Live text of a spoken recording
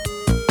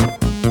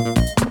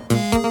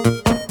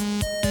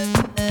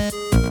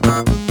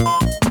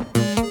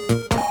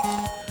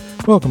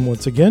Welcome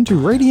once again to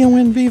Radio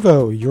in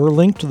Vivo, your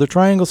link to the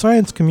Triangle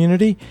Science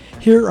community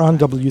here on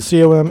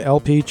WCOM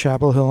LP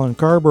Chapel Hill and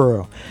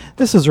Carrboro.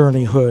 This is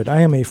Ernie Hood. I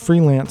am a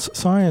freelance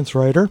science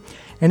writer,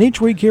 and each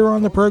week here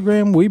on the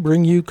program we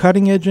bring you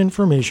cutting-edge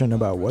information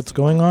about what's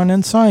going on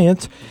in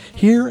science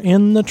here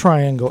in the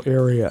Triangle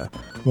area,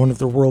 one of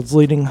the world's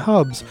leading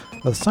hubs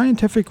of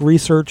scientific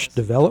research,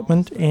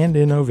 development, and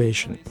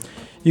innovation.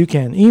 You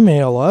can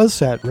email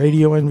us at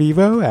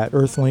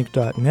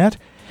radioinvivo@earthlink.net,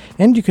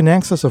 and you can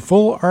access a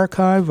full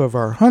archive of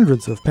our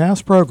hundreds of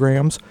past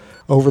programs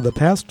over the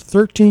past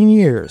 13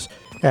 years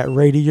at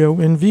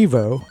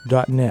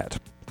radioinvivo.net.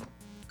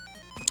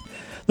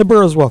 The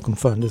Burroughs Wellcome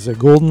Fund is a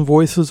Golden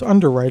Voices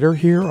underwriter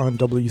here on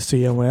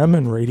WCOM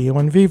and Radio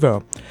in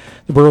Vivo.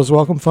 The Burroughs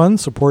Wellcome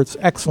Fund supports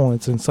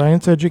excellence in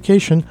science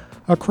education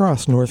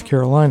across North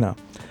Carolina.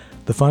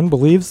 The fund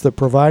believes that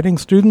providing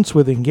students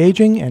with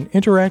engaging and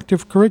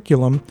interactive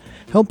curriculum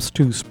helps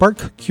to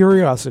spark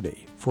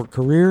curiosity for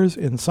careers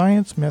in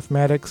science,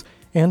 mathematics,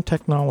 and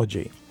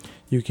technology.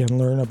 You can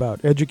learn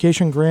about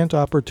education grant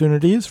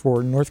opportunities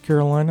for North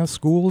Carolina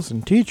schools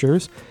and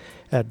teachers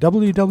at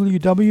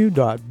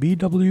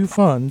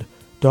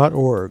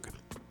www.bwfund.org.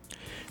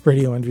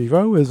 Radio in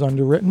Vivo is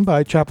underwritten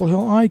by Chapel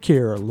Hill Eye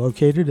Care,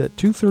 located at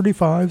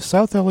 235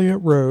 South Elliott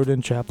Road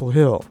in Chapel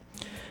Hill.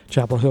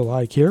 Chapel Hill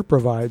Eye Care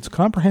provides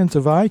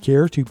comprehensive eye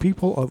care to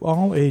people of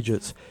all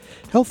ages.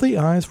 Healthy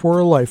eyes for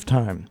a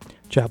lifetime.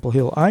 Chapel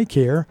Hill Eye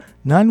Care,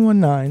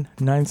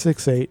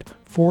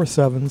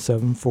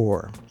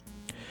 919-968-4774.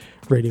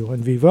 Radio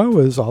in Vivo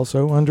is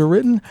also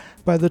underwritten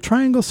by the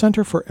Triangle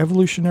Center for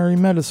Evolutionary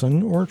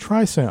Medicine, or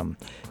TRICEM,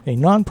 a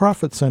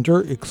nonprofit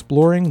center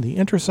exploring the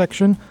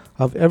intersection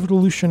of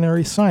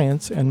evolutionary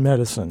science and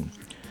medicine.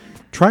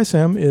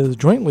 TRICEM is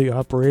jointly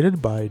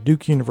operated by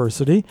Duke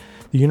University,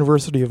 the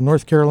University of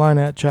North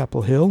Carolina at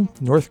Chapel Hill,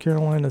 North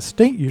Carolina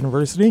State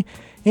University,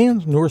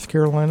 and North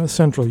Carolina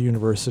Central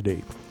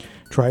University.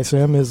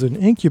 TRICEM is an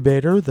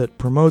incubator that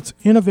promotes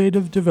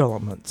innovative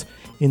developments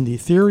in the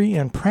theory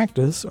and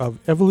practice of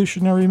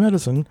evolutionary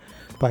medicine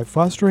by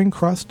fostering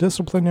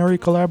cross-disciplinary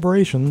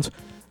collaborations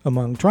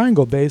among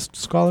Triangle-based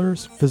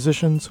scholars,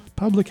 physicians,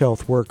 public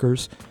health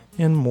workers,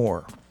 and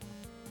more.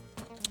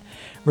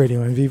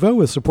 Radio in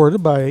Vivo is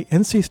supported by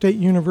NC State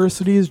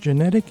University's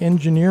Genetic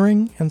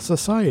Engineering and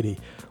Society,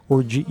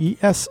 or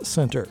GES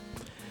Center.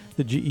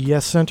 The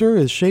GES Center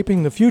is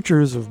shaping the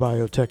futures of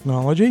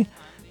biotechnology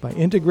by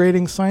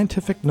integrating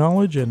scientific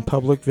knowledge and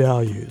public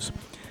values.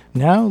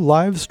 Now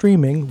live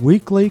streaming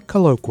weekly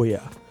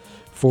colloquia.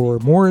 For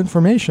more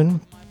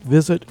information,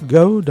 visit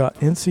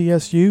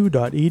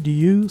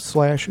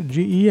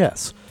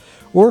go.ncsu.edu/GES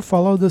or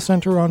follow the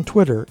center on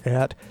Twitter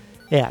at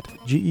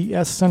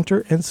GES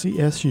Center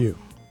NCSU.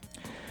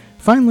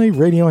 Finally,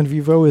 Radio in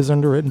Vivo is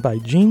underwritten by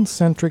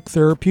GeneCentric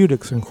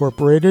Therapeutics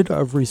Incorporated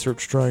of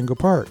Research Triangle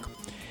Park.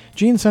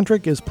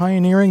 GeneCentric is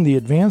pioneering the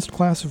advanced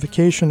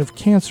classification of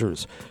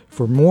cancers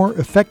for more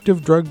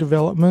effective drug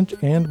development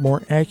and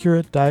more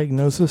accurate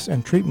diagnosis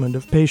and treatment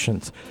of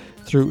patients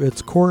through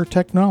its core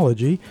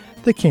technology,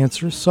 the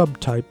Cancer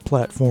Subtype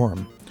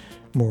Platform.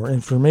 More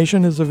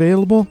information is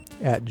available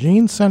at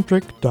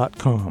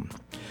genecentric.com.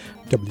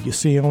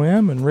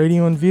 WCOM and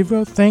Radio in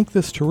Vivo thank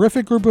this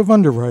terrific group of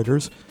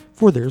underwriters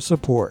for their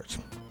support.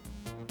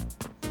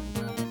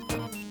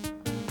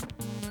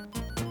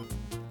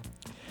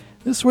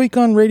 This week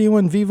on Radio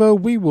in Vivo,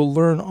 we will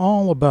learn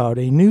all about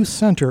a new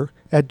center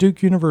at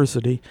Duke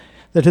University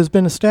that has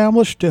been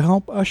established to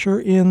help usher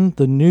in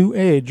the new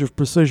age of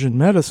precision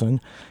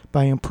medicine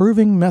by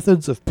improving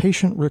methods of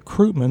patient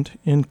recruitment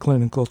in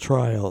clinical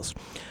trials.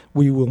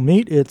 We will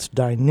meet its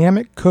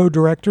dynamic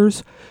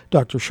co-directors,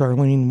 Dr.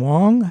 Charlene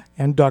Wong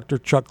and Dr.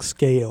 Chuck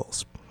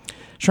Scales.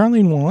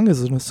 Charlene Wong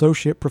is an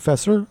associate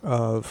professor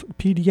of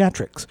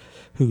pediatrics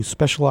who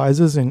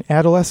specializes in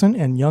adolescent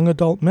and young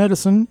adult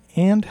medicine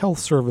and health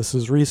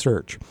services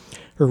research.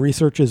 Her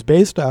research is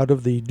based out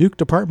of the Duke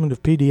Department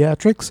of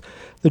Pediatrics,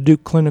 the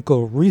Duke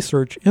Clinical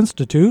Research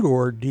Institute,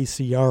 or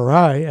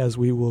DCRI as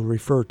we will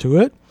refer to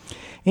it,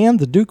 and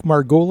the Duke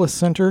Margolis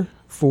Center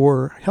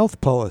for Health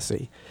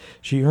Policy.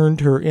 She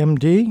earned her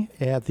MD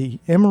at the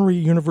Emory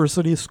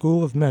University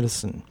School of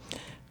Medicine.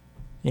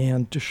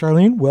 And to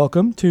Charlene,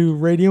 welcome to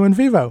Radio in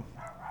Vivo.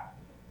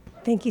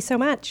 Thank you so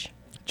much.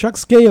 Chuck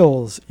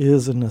Scales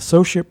is an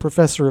associate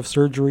professor of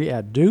surgery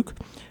at Duke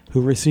who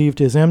received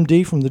his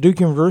MD from the Duke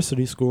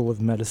University School of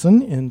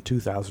Medicine in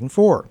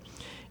 2004.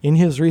 In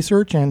his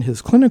research and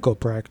his clinical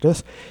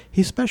practice,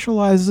 he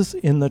specializes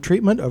in the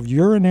treatment of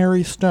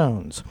urinary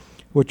stones,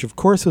 which of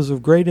course is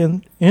of great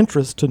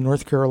interest to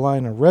North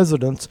Carolina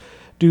residents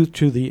due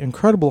to the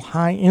incredible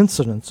high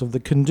incidence of the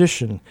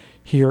condition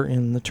here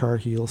in the Tar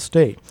Heel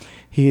State.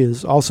 He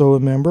is also a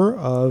member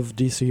of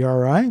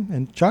DCRI.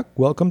 And Chuck,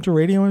 welcome to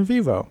Radio in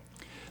Vivo.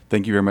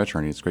 Thank you very much,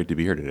 Ernie. It's great to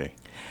be here today.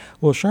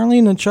 Well,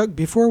 Charlene and Chuck,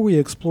 before we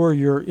explore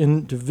your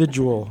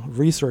individual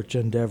research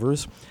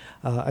endeavors,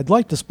 I'd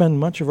like to spend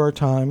much of our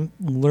time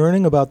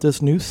learning about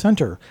this new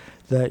center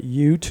that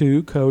you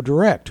two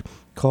co-direct,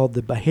 called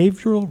the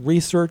Behavioral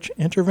Research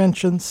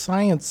Intervention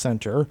Science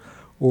Center,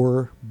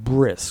 or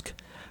BRISC.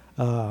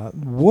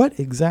 What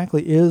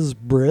exactly is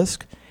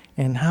BRISC,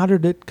 and how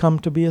did it come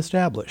to be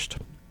established?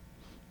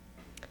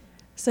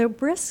 So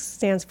BRISC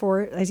stands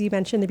for, as you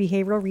mentioned, the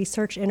Behavioral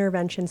Research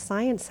Intervention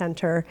Science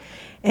Center.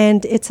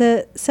 And it's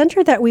a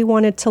center that we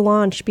wanted to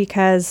launch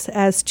because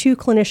as two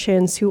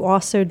clinicians who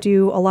also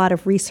do a lot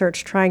of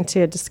research trying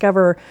to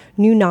discover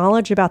new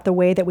knowledge about the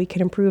way that we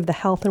can improve the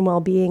health and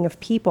well-being of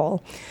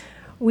people,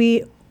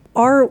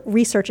 our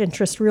research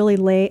interests really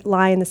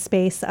lie in the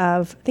space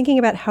of thinking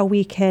about how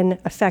we can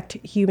affect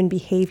human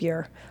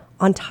behavior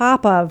on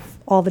top of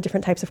all the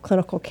different types of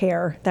clinical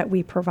care that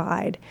we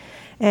provide.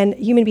 And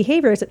human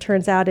behavior, as it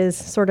turns out, is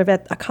sort of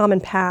at a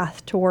common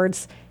path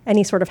towards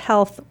any sort of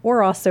health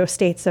or also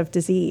states of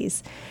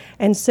disease.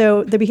 And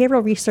so the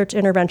Behavioral Research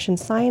Intervention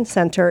Science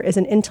Center is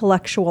an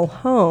intellectual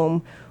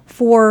home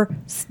for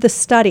the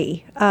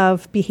study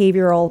of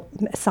behavioral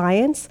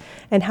science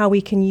and how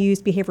we can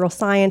use behavioral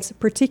science,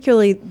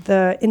 particularly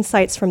the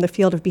insights from the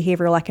field of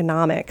behavioral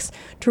economics,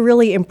 to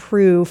really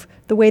improve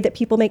the way that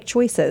people make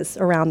choices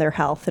around their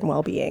health and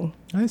well-being.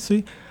 I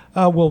see.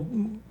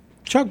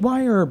 Chuck,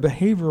 why are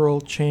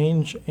behavioral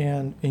change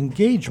and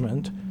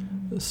engagement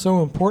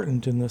so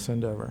important in this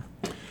endeavor?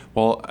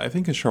 Well, I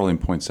think as Charlene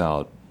points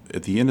out,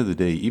 at the end of the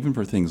day, even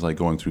for things like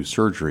going through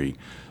surgery,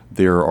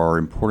 there are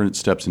important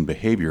steps in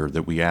behavior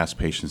that we ask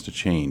patients to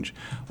change.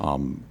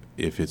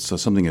 If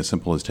it's something as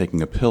simple as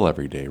taking a pill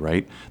every day,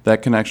 right,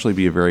 that can actually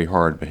be a very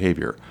hard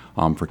behavior.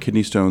 For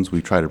kidney stones,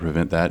 we try to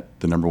prevent that.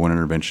 The number one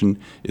intervention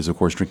is, of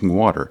course, drinking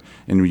water.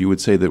 And you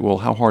would say that, well,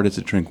 how hard is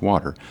it to drink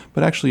water?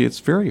 But actually, it's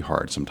very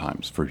hard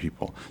sometimes for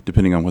people,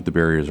 depending on what the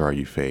barriers are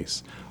you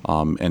face.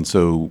 And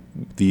so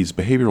these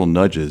behavioral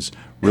nudges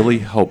really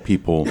help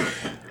people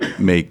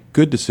make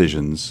good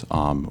decisions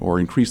or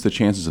increase the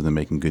chances of them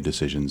making good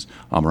decisions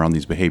around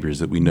these behaviors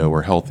that we know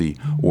are healthy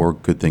or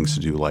good things to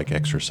do, like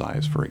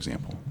exercise, for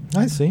example.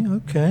 I see.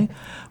 Okay.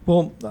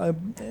 Well,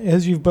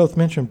 as you've both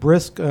mentioned,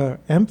 BRISC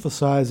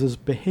emphasizes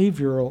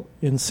behavioral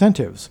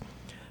incentives.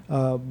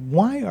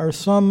 Why are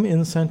some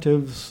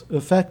incentives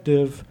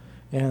effective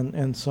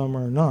and some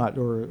are not?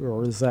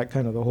 Or is that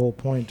kind of the whole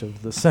point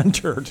of the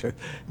center, to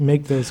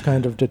make those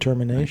kind of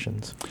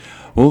determinations?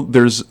 Well,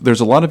 there's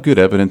a lot of good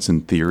evidence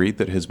in theory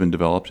that has been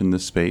developed in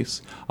this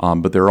space,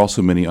 but there are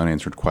also many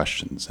unanswered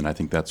questions, and I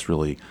think that's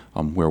really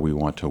where we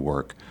want to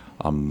work.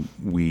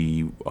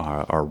 We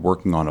are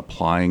working on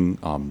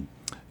applying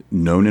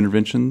known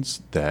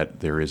interventions that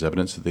there is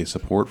evidence that they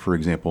support. For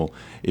example,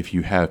 if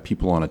you have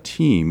people on a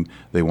team,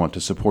 they want to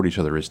support each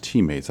other as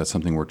teammates. That's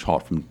something we're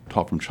taught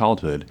from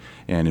childhood,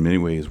 and in many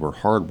ways we're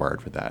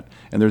hardwired for that.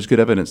 And there's good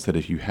evidence that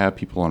if you have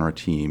people on our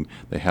team,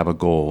 they have a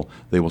goal,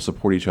 they will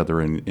support each other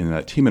in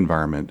that team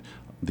environment.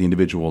 The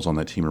individuals on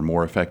that team are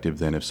more effective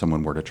than if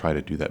someone were to try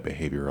to do that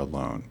behavior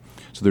alone.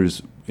 So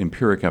there's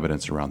empiric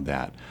evidence around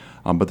that.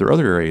 But there are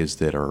other areas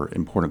that are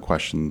important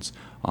questions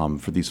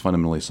for these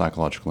fundamentally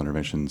psychological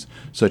interventions,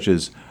 such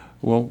as,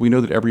 well, we know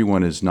that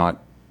everyone is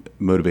not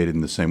motivated in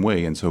the same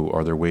way, and so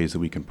are there ways that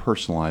we can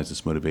personalize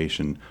this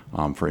motivation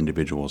for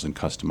individuals and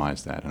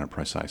customize that in a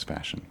precise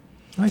fashion?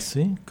 I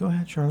see. Go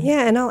ahead, Charlotte.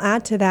 Yeah, and I'll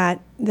add to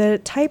that. The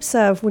types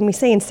of, when we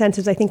say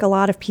incentives, I think a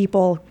lot of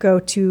people go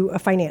to a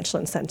financial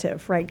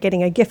incentive, right?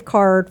 Getting a gift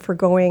card for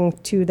going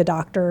to the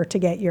doctor to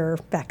get your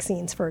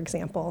vaccines, for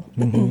example.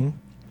 Mm-hmm.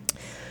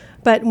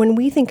 But when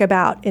we think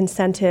about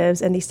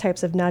incentives and these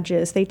types of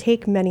nudges, they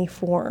take many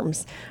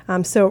forms.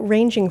 So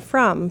ranging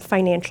from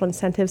financial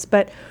incentives,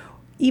 but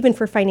even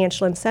for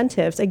financial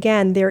incentives,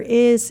 again, there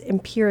is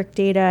empiric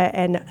data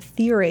and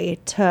theory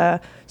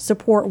to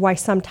support why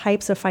some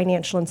types of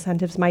financial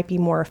incentives might be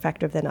more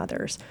effective than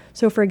others.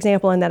 So for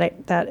example, in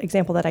that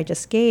example that I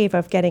just gave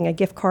of getting a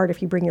gift card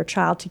if you bring your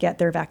child to get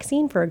their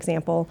vaccine, for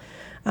example,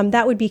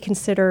 that would be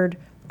considered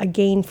a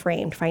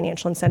gain-framed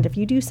financial incentive.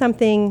 You do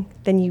something,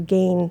 then you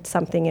gain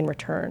something in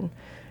return.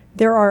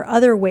 There are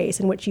other ways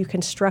in which you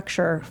can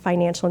structure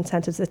financial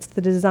incentives. It's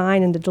the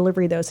design and the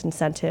delivery of those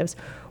incentives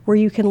where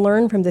you can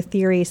learn from the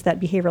theories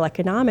that behavioral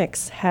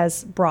economics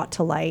has brought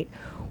to light,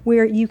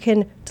 where you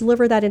can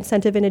deliver that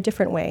incentive in a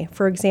different way.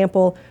 For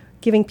example,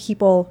 giving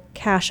people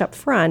cash up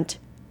front,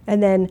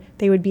 and then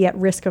they would be at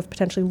risk of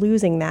potentially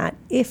losing that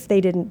if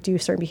they didn't do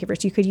certain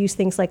behaviors. You could use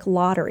things like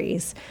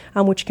lotteries,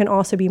 which can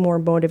also be more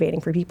motivating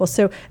for people.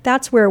 So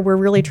that's where we're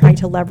really trying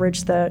to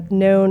leverage the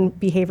known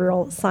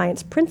behavioral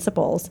science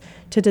principles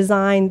to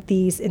design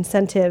these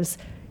incentives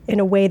in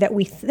a way that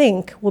we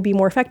think will be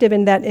more effective,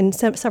 and that in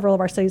several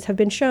of our studies have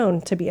been shown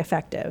to be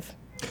effective.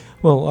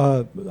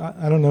 Well,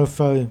 I don't know if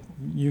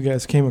you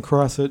guys came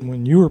across it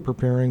when you were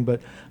preparing, but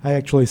I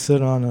actually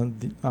sit on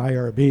the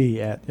IRB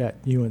at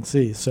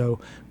UNC, so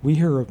we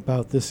hear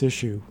about this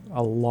issue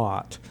a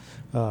lot.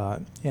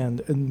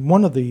 And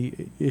one of the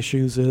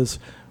issues is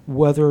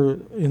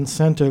whether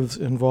incentives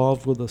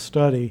involved with a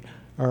study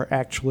are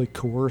actually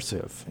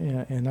coercive.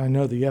 And I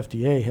know the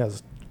FDA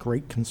has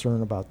great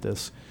concern about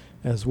this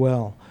as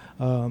well.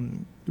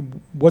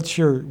 What's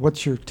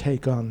your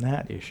take on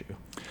that issue?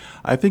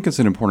 I think it's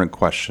an important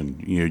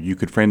question. You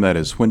could frame that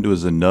as, when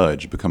does a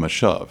nudge become a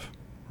shove,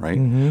 right?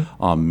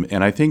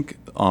 And I think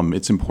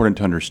it's important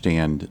to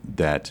understand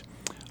that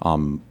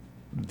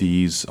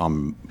these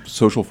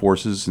social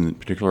forces in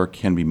particular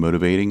can be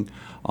motivating,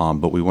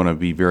 but we want to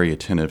be very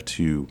attentive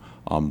to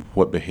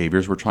what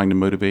behaviors we're trying to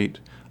motivate,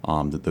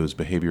 that those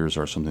behaviors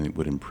are something that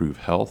would improve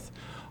health.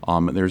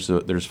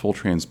 There's full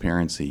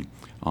transparency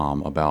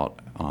about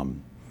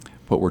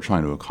what we're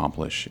trying to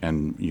accomplish,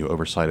 and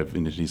oversight of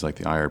entities like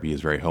the IRB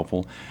is very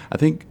helpful. I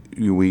think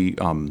we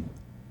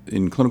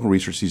in clinical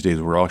research these days,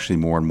 we're actually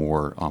more and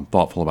more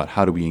thoughtful about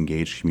how do we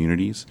engage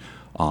communities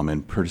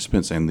and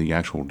participants and the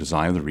actual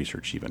design of the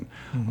research even.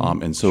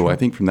 And so I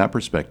think from that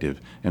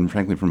perspective, and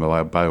frankly from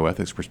a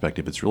bioethics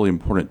perspective, it's really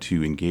important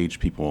to engage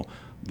people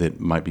that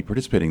might be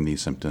participating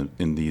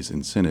in these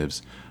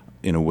incentives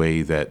in a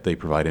way that they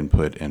provide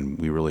input and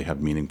we really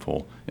have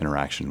meaningful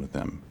interaction with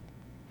them.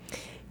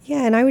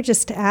 Yeah, and I would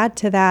just add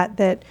to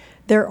that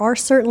there are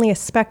certainly a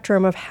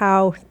spectrum of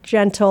how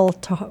gentle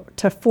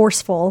to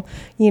forceful,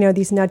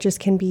 these nudges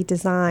can be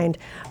designed.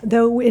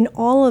 Though in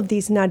all of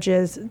these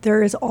nudges,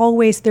 there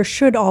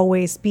should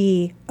always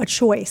be a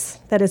choice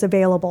that is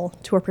available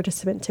to a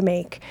participant to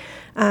make.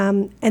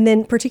 And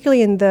then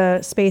particularly in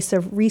the space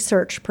of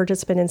research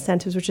participant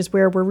incentives, which is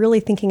where we're really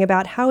thinking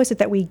about how is it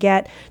that we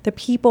get the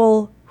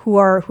people who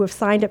have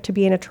signed up to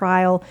be in a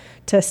trial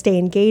to stay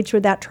engaged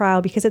with that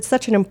trial, because it's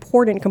such an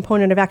important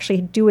component of actually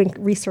doing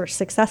research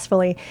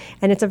successfully.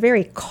 And it's a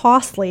very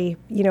costly,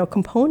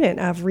 component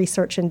of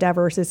research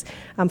endeavors is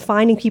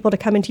finding people to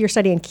come into your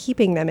study and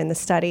keeping them in the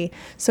study.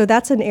 So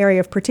that's an area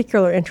of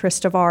particular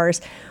interest of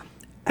ours.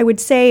 I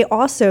would say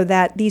also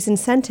that these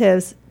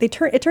incentives, it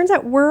turns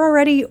out we're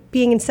already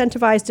being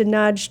incentivized and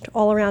nudged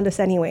all around us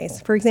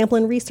anyways. For example,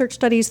 in research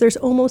studies, there's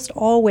almost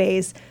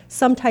always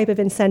some type of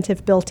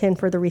incentive built in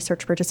for the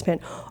research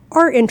participant.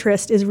 Our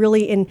interest is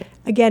really in,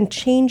 again,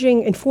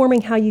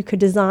 informing how you could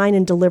design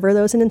and deliver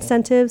those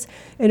incentives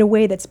in a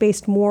way that's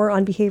based more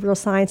on behavioral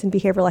science and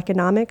behavioral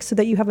economics so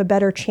that you have a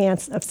better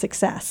chance of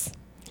success.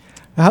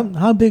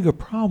 How big a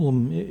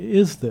problem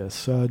is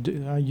this?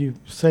 You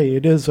say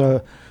it is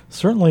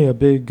certainly a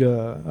big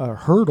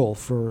hurdle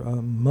for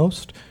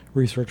most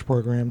research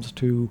programs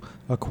to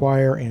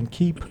acquire and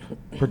keep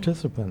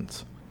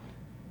participants.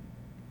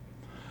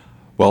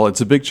 Well, it's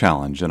a big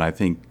challenge, and I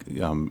think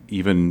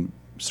even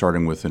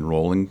starting with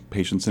enrolling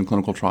patients in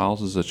clinical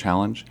trials is a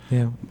challenge.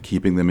 Yeah.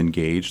 Keeping them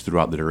engaged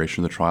throughout the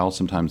duration of the trial.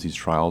 Sometimes these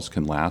trials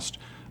can last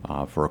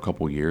for a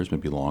couple years,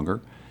 maybe longer,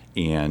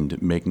 and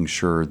making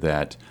sure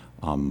that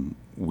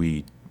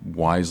we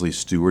wisely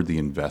steward the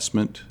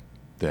investment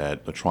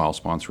that a trial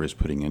sponsor is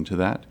putting into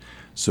that,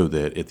 so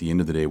that at the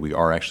end of the day we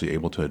are actually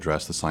able to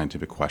address the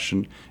scientific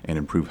question and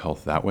improve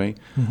health that way.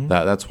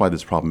 That's why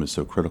this problem is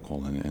so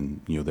critical.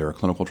 And there are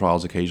clinical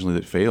trials occasionally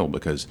that fail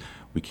because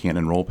we can't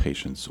enroll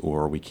patients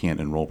or we can't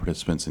enroll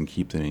participants and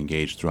keep them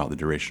engaged throughout the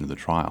duration of the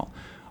trial.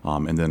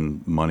 And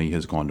then money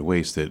has gone to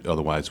waste that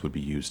otherwise would be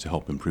used to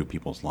help improve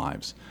people's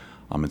lives.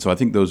 And so I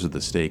think those are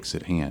the stakes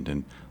at hand.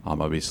 And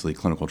obviously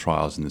clinical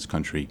trials in this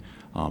country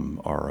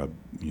are a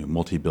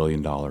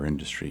multi-billion-dollar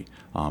industry,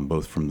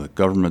 both from the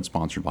government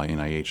sponsored by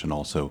NIH and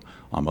also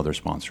other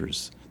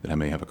sponsors that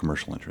may have a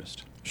commercial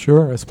interest.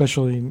 Sure,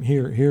 especially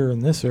here in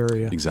this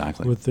area.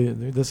 Exactly. With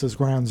this is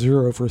ground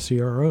zero for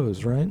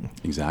CROs, right?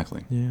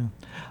 Exactly.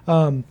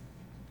 Yeah.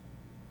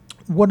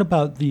 What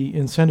about the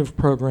incentive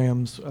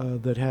programs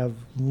that have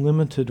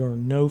limited or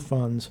no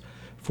funds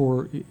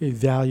for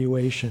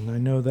evaluation? I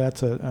know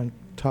that's a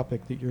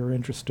topic that you're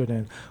interested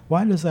in.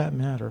 Why does that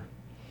matter?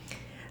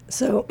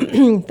 So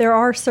there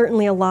are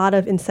certainly a lot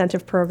of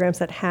incentive programs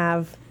that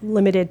have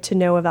limited to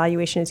no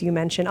evaluation, as you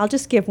mentioned. I'll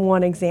just give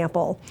one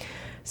example.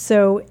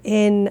 So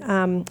in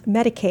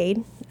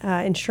Medicaid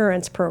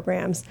insurance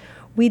programs,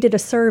 we did a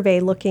survey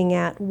looking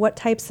at what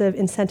types of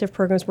incentive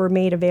programs were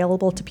made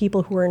available to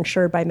people who were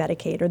insured by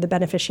Medicaid or the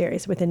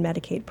beneficiaries within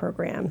Medicaid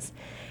programs.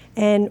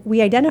 And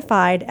we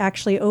identified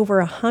actually over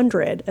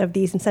 100 of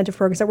these incentive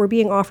programs that were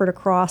being offered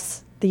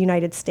across the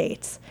United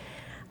States.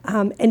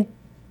 And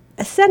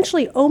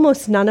essentially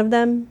almost none of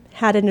them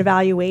had an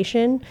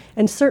evaluation,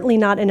 and certainly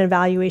not an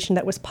evaluation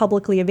that was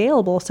publicly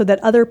available so that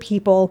other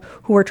people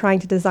who were trying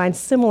to design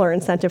similar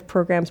incentive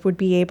programs would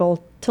be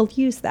able to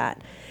use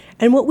that.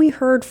 And what we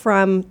heard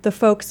from the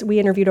folks, we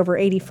interviewed over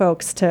 80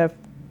 folks to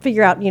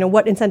figure out,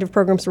 what incentive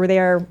programs were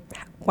there,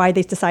 why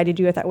they decided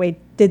to do it that way.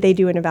 Did they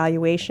do an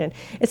evaluation?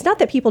 It's not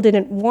that people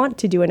didn't want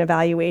to do an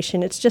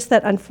evaluation. It's just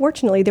that,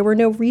 unfortunately, there were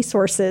no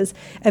resources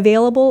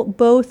available,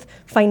 both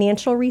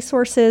financial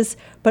resources,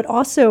 but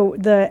also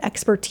the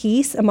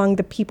expertise among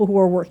the people who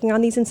are working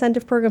on these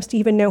incentive programs to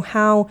even know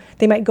how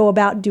they might go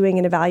about doing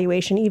an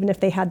evaluation, even if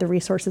they had the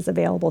resources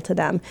available to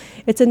them.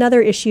 It's another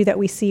issue that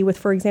we see with,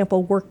 for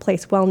example,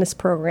 workplace wellness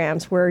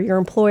programs, where your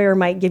employer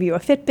might give you a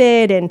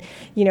Fitbit, and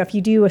if you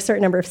do a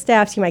certain number of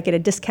steps, you might get a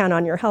discount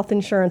on your health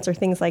insurance or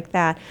things like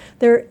that.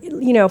 There,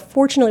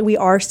 fortunately, we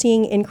are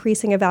seeing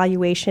increasing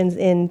evaluations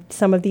in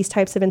some of these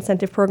types of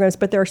incentive programs,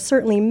 but there are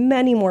certainly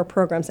many more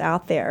programs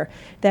out there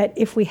that,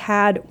 if we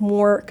had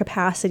more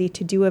capacity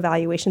to do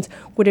evaluations,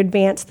 would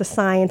advance the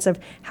science of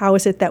how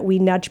is it that we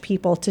nudge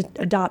people to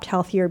adopt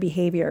healthier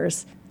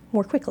behaviors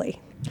more quickly.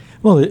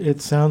 Well,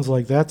 it sounds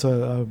like that's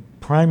a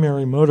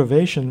primary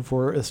motivation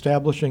for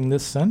establishing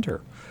this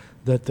center,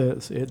 that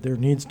there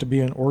needs to be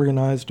an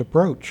organized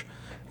approach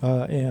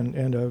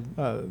and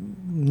a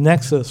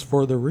nexus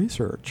for the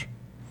research.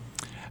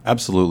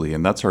 Absolutely,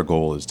 and that's our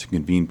goal, is to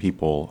convene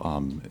people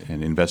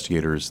and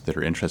investigators that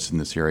are interested in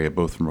this area,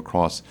 both from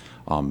across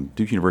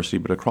Duke University,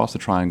 but across the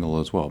Triangle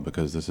as well,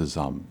 because this is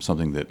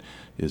something that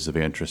is of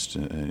interest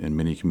in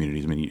many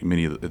communities,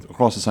 many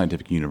across the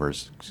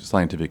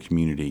scientific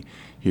community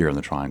here in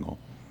the Triangle.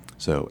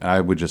 So I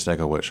would just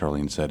echo what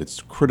Charlene said.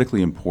 It's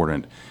critically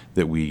important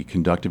that we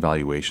conduct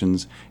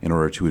evaluations in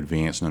order to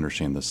advance and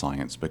understand the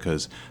science,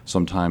 because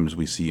sometimes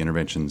we see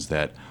interventions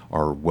that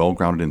are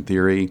well-grounded in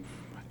theory.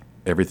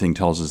 Everything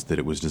tells us that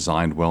it was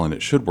designed well and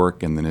it should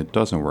work, and then it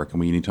doesn't work.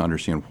 And we need to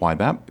understand why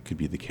that could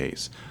be the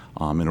case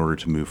in order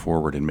to move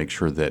forward and make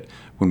sure that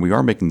when we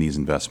are making these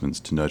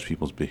investments to nudge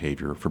people's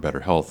behavior for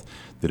better health,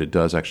 that it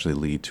does actually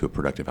lead to a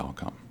productive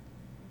outcome.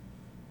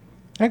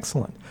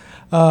 Excellent.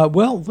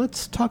 Well,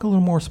 let's talk a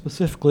little more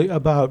specifically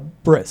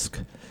about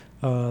BRISC,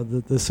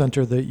 the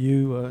center that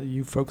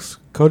you folks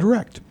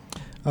co-direct.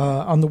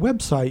 On the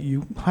website,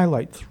 you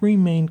highlight 3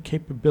 main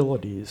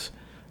capabilities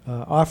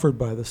offered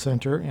by the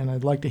center, and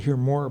I'd like to hear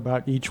more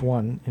about each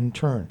one in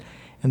turn.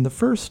 And the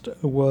first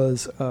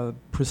was a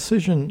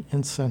precision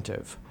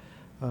incentive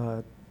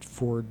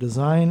for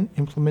design,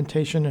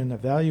 implementation, and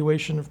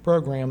evaluation of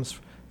programs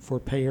for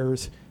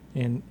payers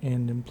and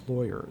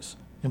employees.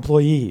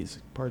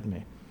 Pardon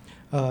me.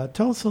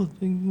 Tell us a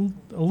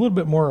little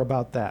bit more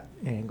about that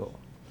angle.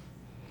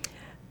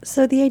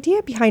 So the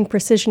idea behind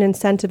precision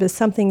incentive is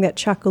something that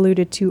Chuck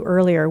alluded to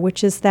earlier,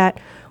 which is that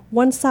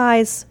one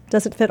size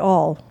doesn't fit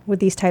all with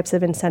these types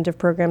of incentive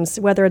programs,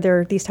 whether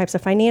they're these types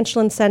of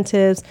financial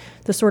incentives,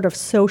 the sort of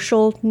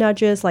social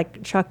nudges,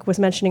 like Chuck was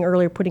mentioning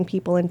earlier, putting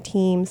people in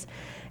teams.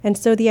 And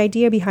so the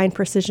idea behind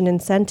precision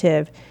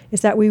incentive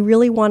is that we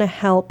really want to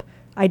help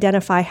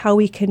identify how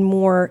we can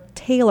more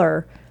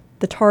tailor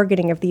the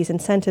targeting of these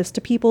incentives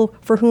to people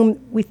for whom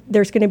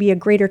there's going to be a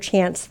greater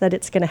chance that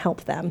it's going to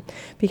help them,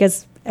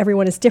 because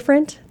everyone is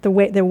different. The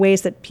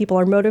ways that people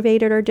are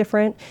motivated are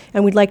different,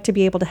 and we'd like to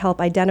be able to help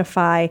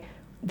identify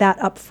that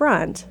up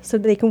front so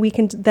that we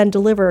can then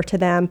deliver to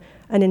them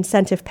an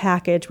incentive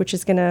package which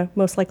is going to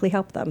most likely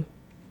help them.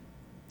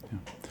 Yeah.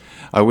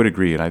 I would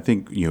agree, and I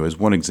think, as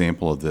one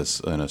example of this,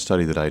 in a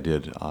study that I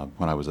did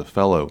when I was a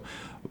fellow,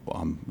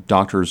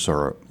 doctors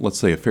are, let's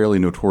say, a fairly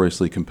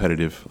notoriously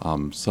competitive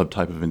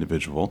subtype of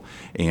individual,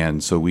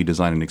 and so we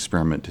designed an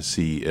experiment to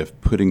see if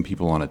putting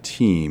people on a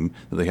team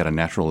that they had a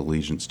natural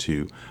allegiance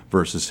to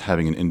versus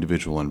having an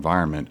individual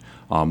environment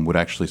would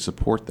actually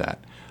support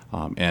that.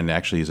 And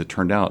actually, as it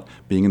turned out,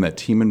 being in that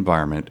team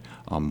environment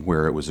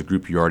where it was a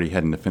group you already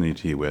had an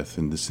affinity with,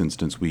 in this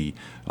instance, we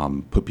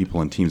put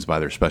people in teams by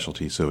their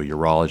specialty. So a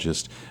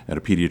urologist and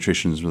a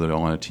pediatrician were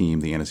on a team,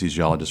 the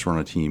anesthesiologists were on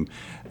a team,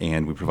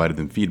 and we provided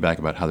them feedback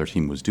about how their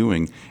team was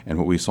doing. And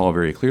what we saw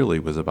very clearly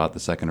was about the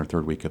second or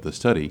third week of the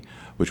study,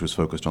 which was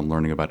focused on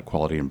learning about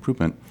quality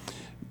improvement,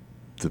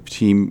 the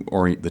team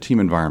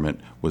environment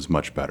was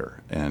much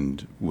better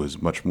and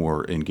was much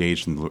more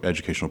engaged in the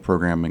educational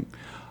programming.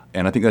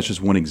 And I think that's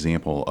just one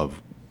example of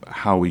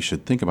how we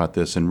should think about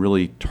this and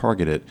really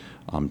target it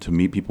to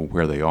meet people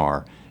where they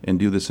are, and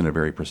do this in a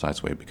very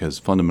precise way, because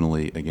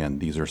fundamentally, again,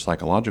 these are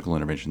psychological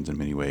interventions in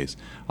many ways,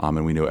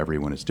 and we know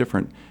everyone is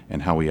different,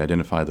 and how we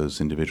identify those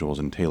individuals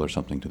and tailor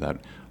something to that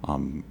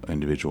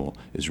individual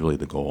is really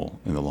the goal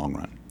in the long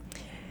run.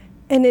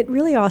 And it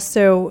really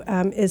also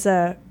is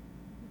a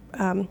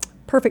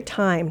perfect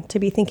time to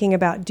be thinking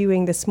about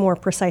doing this more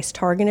precise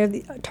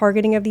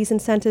targeting of these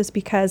incentives,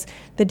 because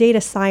the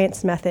data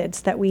science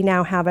methods that we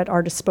now have at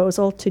our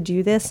disposal to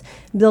do this,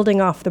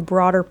 building off the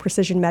broader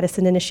precision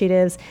medicine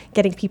initiatives,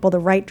 getting people the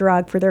right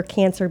drug for their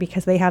cancer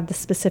because they have the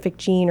specific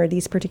gene or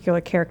these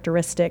particular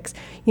characteristics,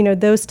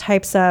 those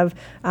types of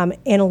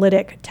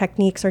analytic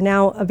techniques are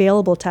now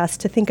available to us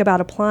to think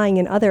about applying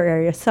in other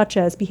areas, such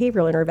as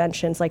behavioral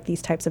interventions like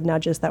these types of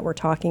nudges that we're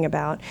talking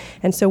about.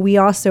 And so we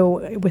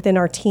also, within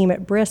our team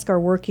at BRISC,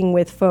 are working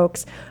with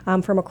folks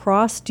from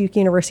across Duke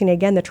University and,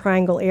 again, the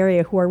Triangle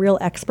area, who are real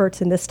experts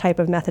in this type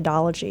of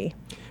methodology.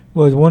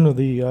 Well, one of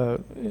the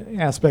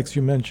aspects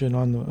you mentioned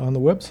on the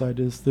website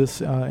is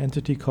this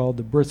entity called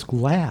the BRISC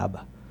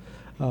Lab,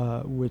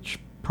 which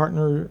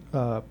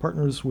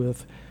partners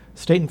with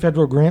state and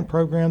federal grant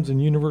programs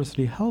and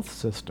university health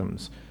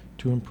systems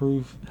to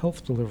improve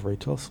health delivery.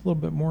 Tell us a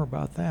little bit more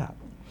about that.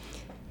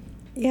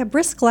 Yeah,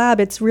 BRISC Lab,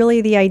 it's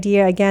really the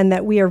idea, again,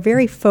 that we are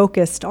very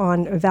focused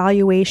on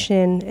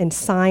evaluation and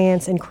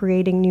science and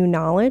creating new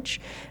knowledge.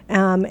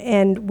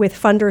 and with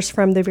funders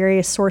from the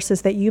various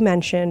sources that you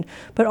mentioned,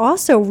 but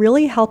also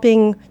really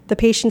helping the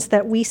patients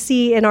that we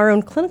see in our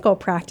own clinical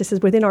practices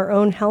within our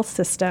own health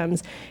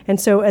systems. And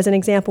so as an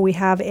example, we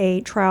have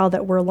a trial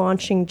that we're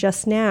launching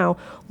just now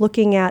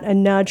looking at a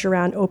nudge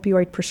around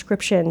opioid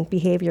prescription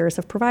behaviors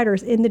of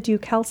providers in the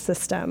Duke Health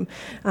System.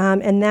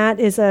 And that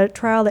is a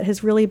trial that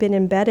has really been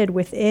embedded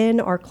within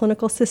our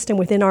clinical system,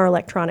 within our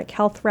electronic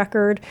health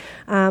record,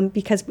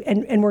 because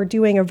we're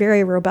doing a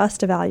very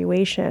robust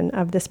evaluation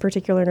of this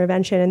particular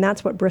intervention, and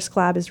that's what Brisk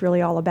Lab is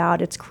really all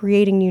about. It's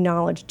creating new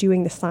knowledge,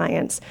 doing the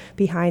science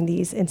behind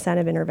these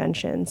incentive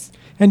interventions.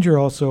 And you're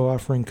also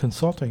offering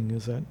consulting,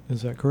 is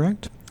that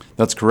correct?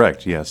 That's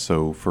correct, yes.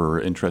 So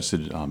for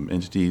interested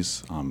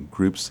entities,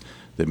 groups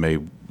that may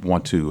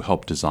want to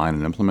help design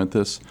and implement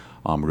this,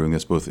 we're doing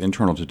this both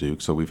internal to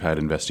Duke, so we've had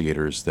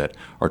investigators that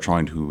are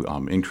trying to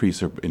increase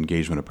their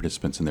engagement of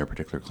participants in their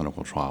particular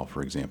clinical trial,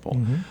 for example.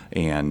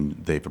 And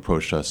they've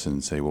approached us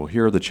and say, well,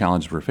 here are the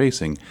challenges we're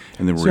facing,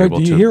 and then we're able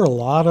to... So do you hear a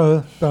lot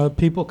of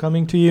people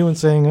coming to you and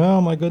saying,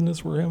 oh my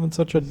goodness, we're having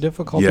such a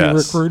difficulty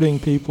recruiting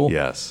people?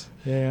 Yes.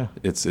 Yeah.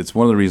 It's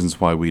one of the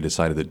reasons why we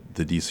decided that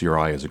the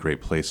DCRI is a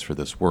great place for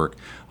this work,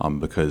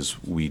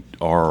 because we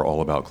are all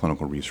about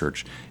clinical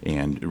research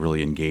and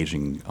really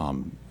engaging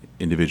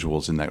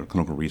individuals in that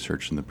clinical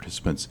research, and the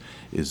participants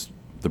is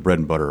the bread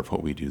and butter of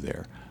what we do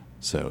there.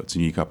 So it's a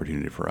unique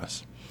opportunity for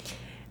us.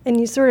 And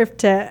you sort of,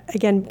 to,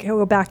 again,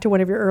 go back to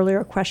one of your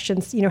earlier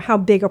questions, how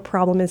big a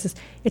problem is.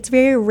 It's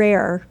very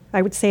rare,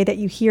 I would say, that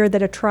you hear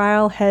that a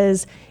trial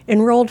has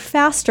enrolled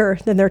faster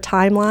than their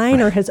timeline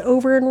or has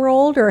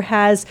over-enrolled or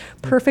has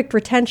perfect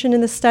retention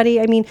in the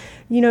study. I mean,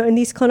 in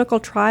these clinical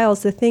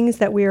trials, the things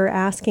that we are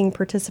asking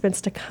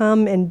participants to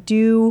come and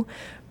do,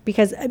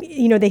 because,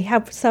 they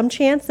have some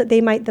chance that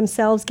they might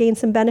themselves gain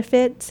some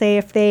benefit, say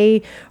if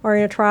they are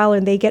in a trial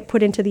and they get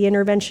put into the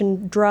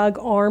intervention drug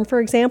arm, for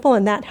example,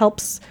 and that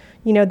helps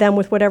them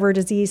with whatever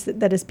disease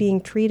that is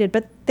being treated.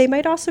 But they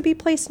might also be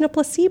placed in a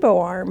placebo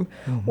arm,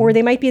 or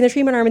they might be in the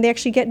treatment arm and they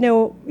actually get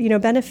no,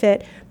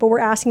 benefit, but we're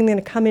asking them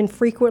to come in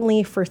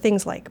frequently for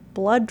things like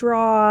blood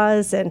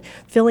draws and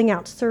filling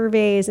out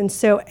surveys. And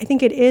so I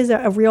think it is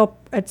a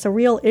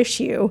real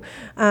issue.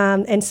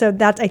 And so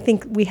I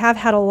think we have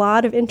had a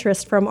lot of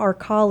interest from our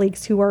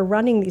colleagues who are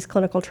running these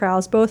clinical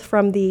trials, both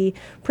from the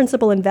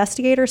principal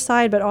investigator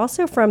side, but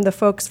also from the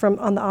folks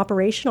on the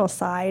operational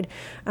side,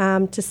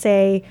 to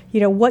say,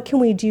 what can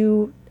we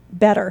do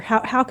better?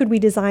 How could we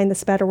design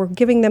this better? We're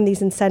giving them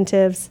these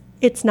incentives.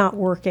 It's not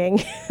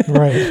working.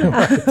 Right.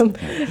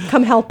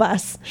 Come help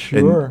us.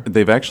 Sure. And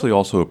they've actually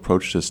also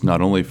approached us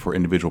not only for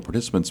individual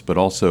participants, but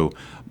also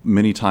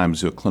many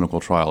times a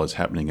clinical trial is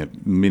happening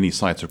at many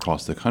sites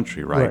across the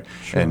country, right?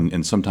 Sure.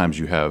 And sometimes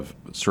you have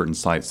certain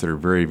sites that are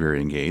very,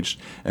 very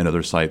engaged, and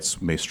other sites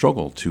may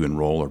struggle to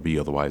enroll or be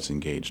otherwise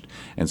engaged.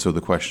 And so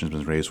the question has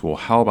been raised, well,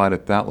 how about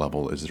at that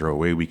level? Is there a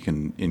way we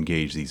can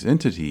engage these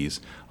entities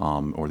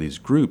or these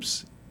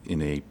groups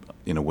in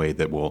a way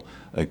that will,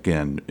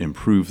 again,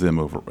 improve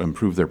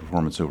their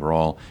performance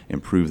overall,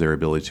 improve their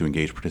ability to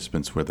engage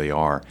participants where they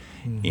are,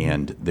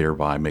 and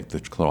thereby make the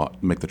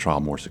trial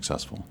more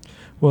successful?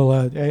 Well,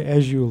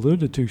 as you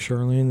alluded to,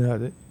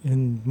 Charlene,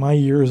 in my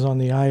years on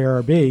the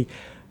IRB,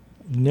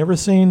 never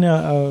seen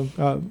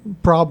a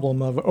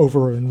problem of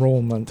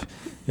over-enrollment.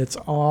 It's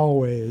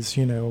always,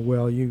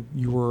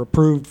 you were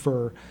approved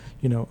for,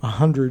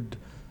 100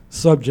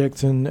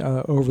 subjects, and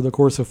over the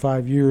course of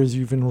 5 years,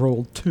 you've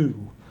enrolled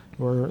 2.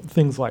 Or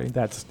things like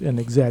that's an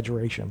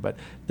exaggeration, but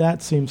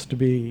that seems to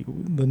be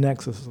the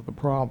nexus of the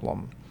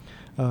problem.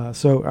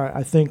 So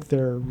I think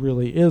there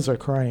really is a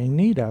crying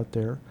need out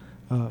there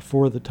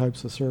for the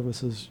types of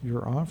services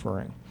you're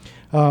offering.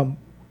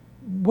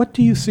 What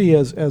do you see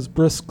as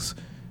Brisk's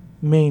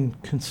main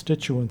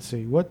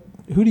constituency?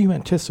 Who do you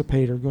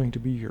anticipate are going to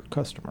be your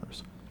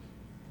customers?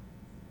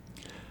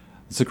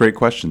 It's a great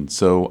question.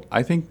 So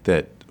I think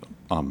that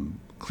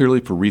clearly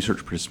for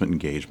research participant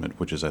engagement,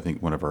 which is I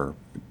think one of our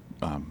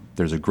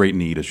there's a great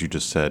need, as you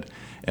just said,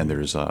 and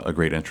there's a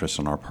great interest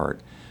on our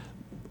part.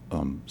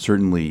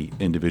 Certainly,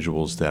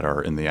 individuals that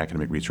are in the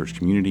academic research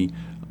community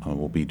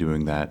will be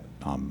doing that.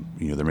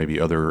 There may be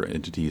other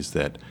entities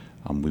that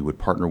we would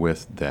partner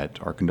with that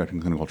are conducting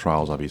clinical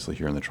trials. Obviously,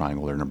 here in the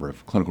Triangle, there are a number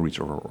of clinical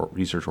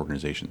research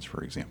organizations,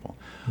 for example.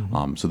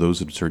 So those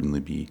would certainly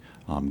be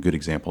good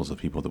examples of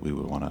people that we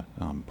would want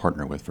to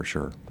partner with for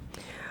sure.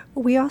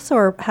 We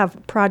also have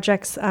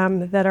projects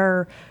that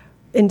are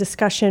in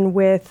discussion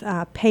with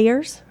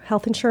payers,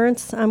 health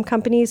insurance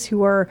companies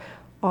who are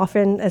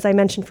often, as I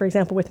mentioned, for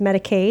example, with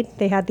Medicaid,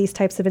 they had these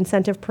types of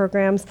incentive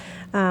programs,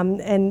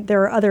 and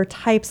there are other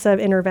types of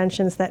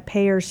interventions that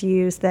payers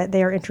use that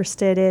they are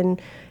interested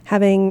in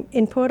having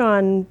input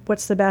on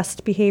what's the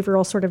best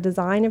behavioral sort of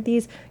design of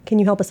these. Can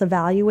you help us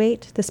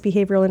evaluate this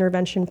behavioral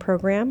intervention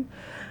program?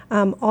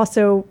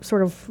 Also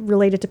sort of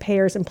related to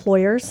payers,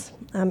 employers,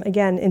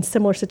 again, in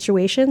similar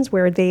situations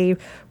where they're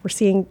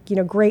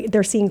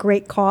seeing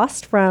great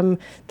cost from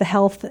the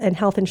health and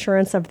health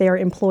insurance of their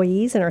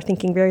employees and are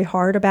thinking very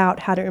hard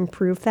about how to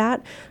improve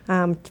that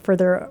for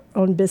their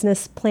own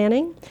business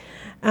planning.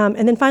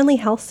 And then finally,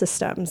 health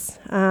systems.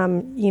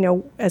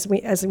 As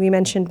we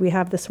mentioned, we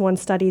have this one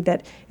study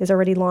that is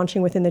already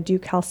launching within the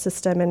Duke Health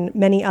System, and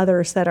many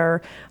others that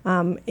are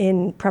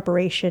in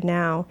preparation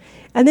now.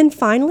 And then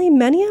finally,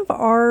 many of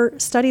our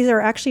studies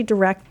are actually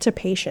direct to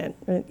patients,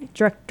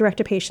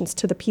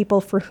 to the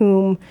people for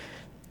whom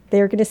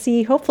they're going to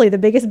see hopefully the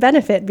biggest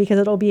benefit, because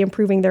it'll be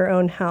improving their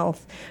own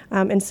health.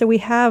 And so we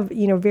have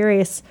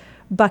various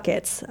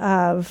buckets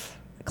of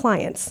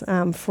clients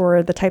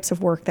for the types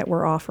of work that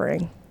we're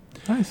offering.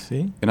 I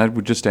see. And I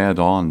would just add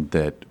on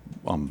that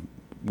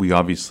we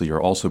obviously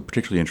are also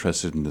particularly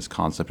interested in this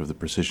concept of the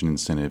precision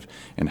incentive,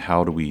 and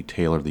how do we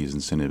tailor these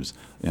incentives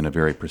in a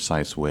very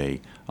precise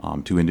way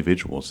to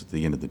individuals at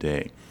the end of the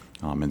day.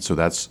 And so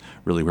that's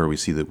really where we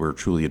see that we're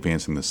truly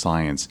advancing the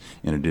science,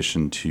 in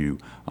addition to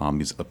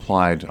these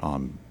applied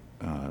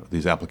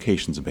these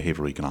applications of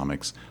behavioral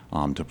economics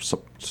to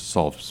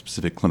solve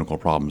specific clinical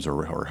problems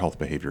or health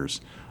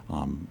behaviors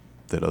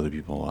that other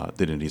people,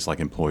 that entities like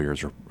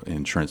employers or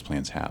insurance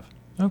plans have.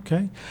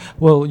 Okay.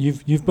 Well,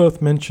 you've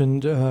both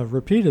mentioned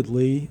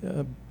repeatedly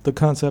the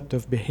concept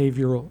of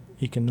behavioral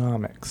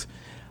economics.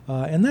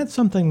 And that's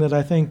something that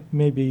I think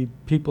maybe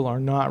people are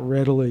not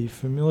readily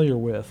familiar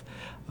with.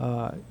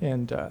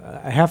 And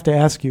I have to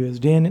ask you, is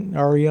Dan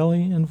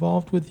Ariely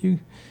involved with you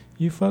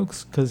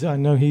folks? Because I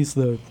know he's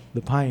the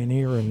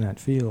pioneer in that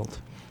field.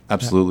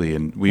 Absolutely.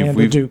 And we've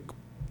the Duke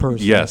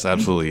person. Yes,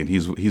 absolutely. And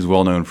he's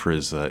well known for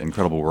his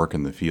incredible work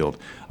in the field.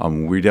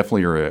 We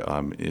definitely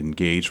are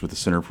engaged with the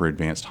Center for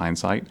Advanced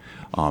Hindsight.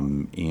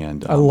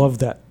 And I love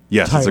that.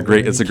 Yes, it's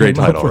a great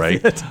title,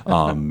 right?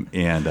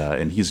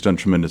 And he's done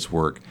tremendous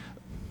work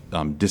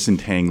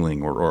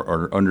disentangling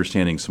or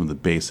understanding some of the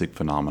basic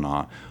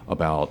phenomena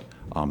about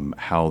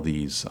how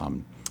these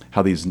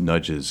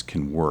nudges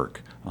can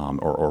work,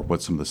 or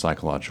what some of the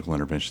psychological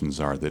interventions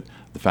are, that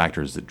the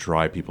factors that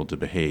drive people to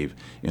behave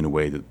in a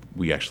way that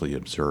we actually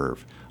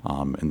observe.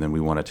 And then we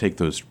want to take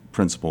those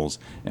principles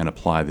and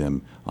apply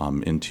them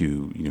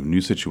into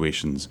new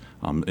situations,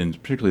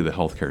 and particularly the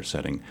healthcare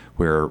setting,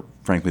 where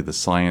frankly the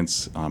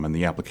science and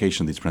the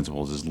application of these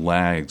principles is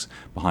lags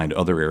behind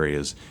other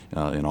areas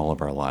in all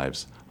of our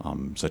lives,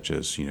 such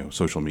as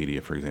social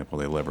media, for example.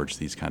 They leverage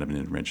these kind of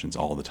interventions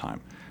all the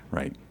time,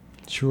 right?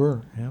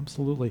 Sure,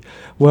 absolutely.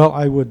 Well,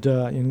 I would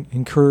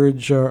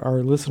encourage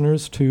our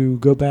listeners to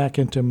go back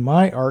into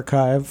my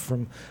archive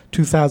from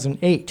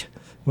 2008,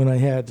 when I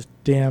had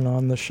Dan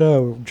on the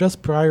show,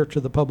 just prior to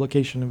the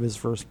publication of his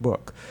first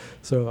book.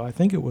 So I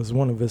think it was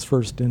one of his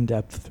first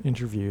in-depth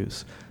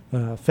interviews.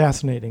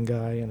 Fascinating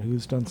guy, and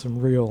who's done some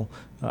real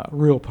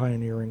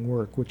pioneering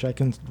work, which I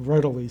can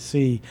readily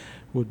see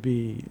would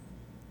be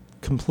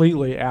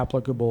completely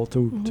applicable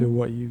to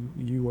what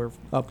you are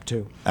up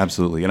to.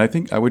 Absolutely. And I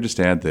think I would just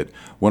add that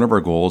one of our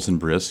goals in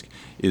BRISC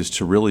is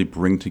to really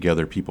bring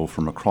together people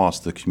from across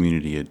the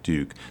community at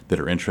Duke that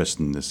are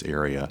interested in this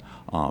area,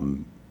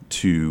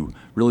 to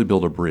really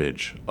build a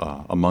bridge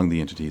among the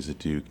entities at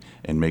Duke,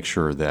 and make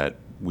sure that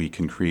we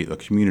can create a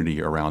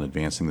community around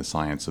advancing the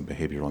science of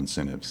behavioral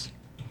incentives.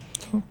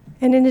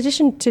 And in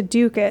addition to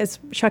Duke, as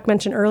Chuck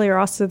mentioned earlier,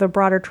 also the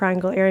broader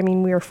Triangle area,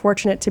 we are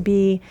fortunate to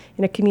be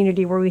in a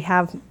community where we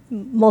have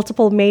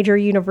multiple major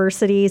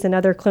universities and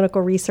other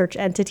clinical research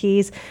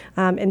entities.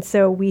 And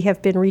so we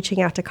have been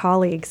reaching out to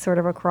colleagues sort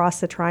of across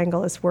the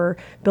Triangle as we're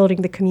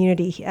building the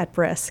community at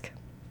BRISC.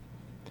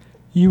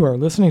 You are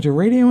listening to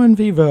Radio in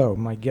Vivo.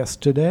 My guests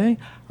today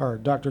are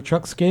Dr.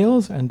 Chuck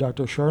Scales and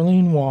Dr.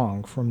 Charlene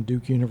Wong from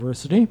Duke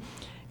University.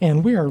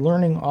 And we are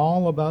learning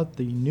all about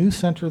the new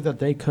center that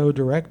they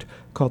co-direct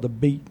called the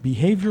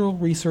Behavioral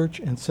Research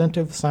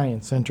Incentive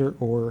Science Center,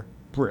 or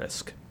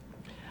BRISC.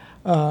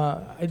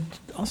 I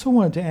also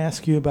wanted to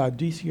ask you about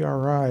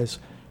DCRI's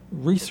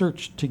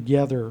Research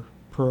Together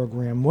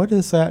program. What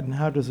is that, and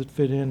how does it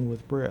fit in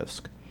with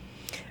BRISC?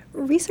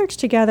 Research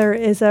Together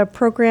is a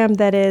program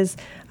that is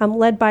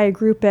led by a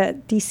group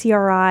at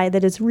DCRI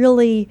that is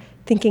really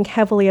thinking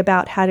heavily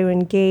about how to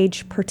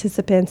engage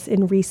participants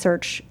in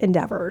research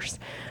endeavors.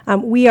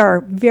 We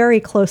are very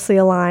closely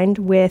aligned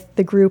with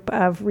the group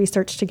of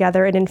Research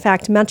Together, and in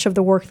fact, much of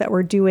the work that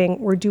we're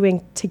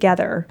doing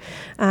together,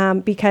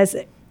 because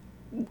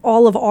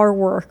all of our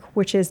work,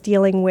 which is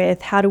dealing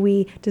with how do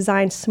we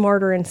design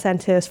smarter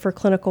incentives for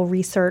clinical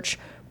research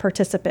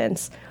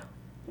participants,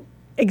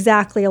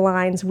 exactly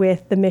aligns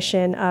with the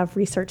mission of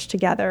Research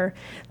Together.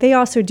 They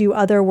also do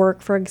other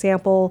work, for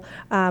example,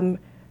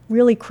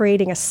 really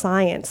creating a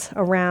science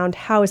around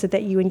how is it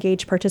that you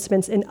engage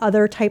participants in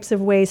other types of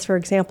ways, for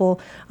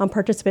example,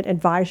 participant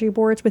advisory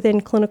boards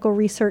within clinical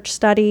research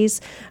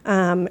studies,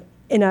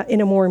 in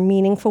a more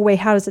meaningful way.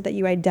 How is it that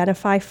you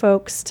identify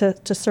folks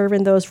to serve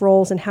in those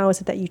roles, and how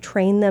is it that you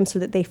train them so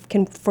that they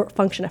can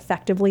function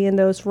effectively in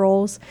those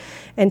roles?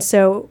 And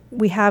so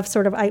we have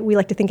sort of, we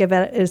like to think of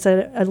it as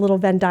a little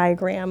Venn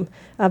diagram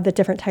of the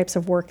different types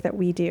of work that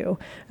we do.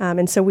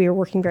 And so we are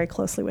working very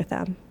closely with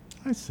them.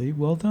 I see.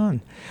 Well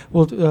done.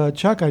 Well,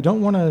 Chuck, I don't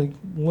want to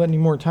let any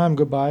more time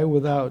go by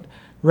without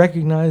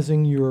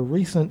recognizing your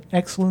recent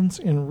Excellence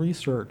in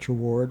Research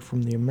Award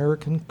from the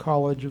American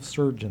College of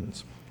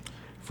Surgeons.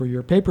 for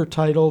your paper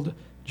titled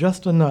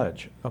Just a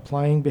Nudge,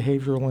 Applying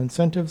Behavioral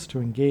Incentives to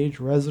Engage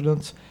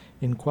Residents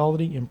in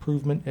Quality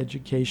Improvement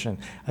Education.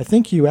 I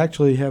think you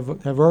actually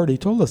have already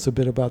told us a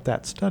bit about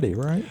that study,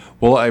 right?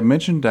 Well, I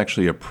mentioned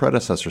actually a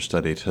predecessor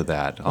study to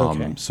that.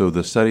 Okay. So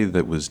the study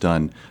that was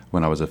done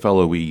when I was a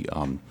fellow, we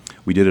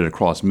did it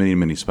across many,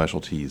 many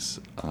specialties.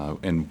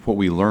 And what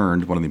we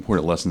learned, one of the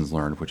important lessons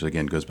learned, which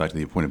again goes back to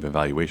the point of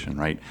evaluation,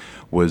 right,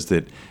 was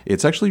that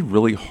it's actually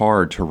really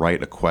hard to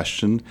write a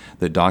question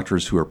that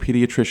doctors who are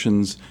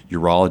pediatricians,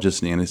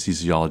 urologists, and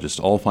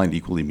anesthesiologists all find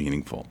equally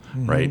meaningful,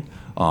 right?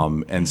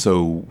 And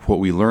so what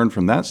we learned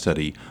from that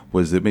study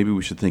was that maybe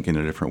we should think in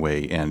a different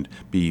way and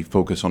be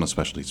focused on a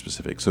specialty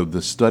specific. So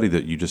the study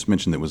that you just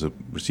mentioned that was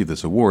received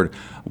this award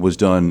was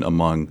done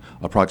among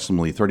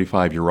approximately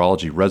 35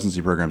 urology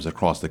residency programs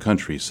across the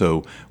country.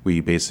 So we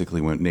basically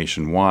went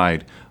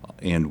nationwide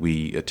and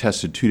we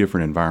tested two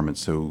different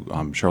environments. So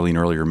Charlene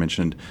earlier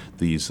mentioned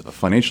these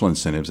financial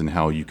incentives and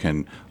how you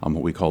can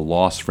what we call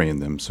loss frame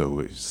them.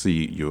 So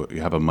see you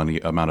have a money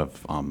amount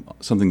of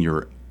something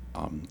you're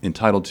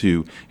entitled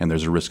to, and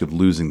there's a risk of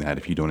losing that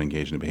if you don't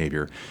engage in a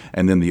behavior.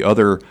 And then the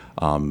other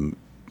arm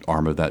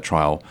of that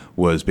trial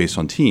was based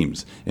on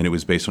teams, and it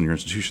was based on your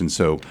institution.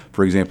 So,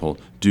 for example,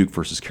 Duke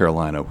versus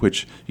Carolina,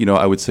 which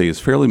I would say is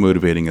fairly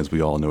motivating, as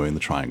we all know in the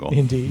triangle.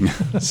 Indeed.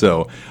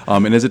 So,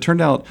 and as it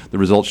turned out, the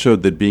results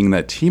showed that being in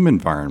that team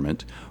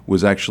environment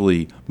was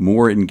actually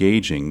more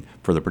engaging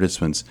for the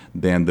participants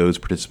than those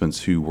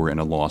participants who were in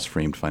a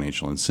loss-framed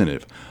financial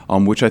incentive,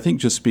 which I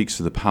think just speaks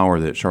to the power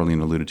that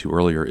Charlene alluded to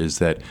earlier, is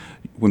that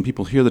when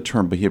people hear the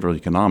term behavioral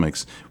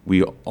economics,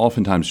 we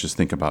oftentimes just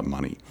think about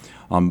money.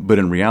 But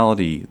in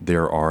reality,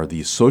 there are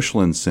these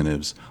social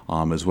incentives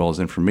as well as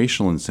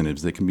informational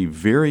incentives that can be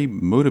very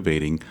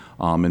motivating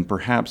and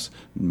perhaps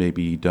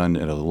maybe done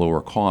at a lower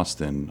cost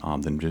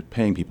than just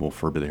paying people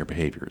for their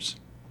behaviors.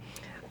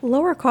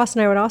 Lower cost,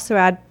 and I would also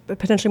add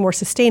potentially more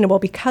sustainable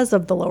because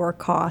of the lower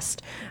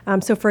cost.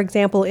 So, for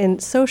example, in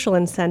social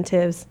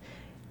incentives,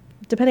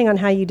 depending on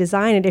how you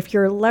design it, if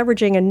you're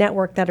leveraging a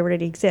network that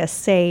already exists,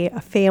 say a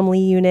family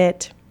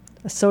unit,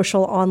 a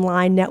social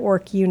online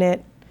network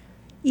unit,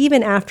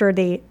 even after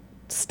the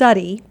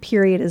study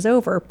period is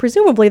over,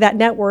 presumably that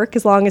network,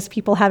 as long as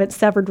people haven't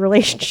severed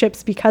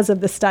relationships because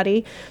of the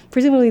study,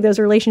 presumably those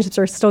relationships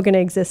are still going to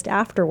exist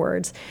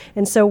afterwards.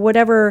 And so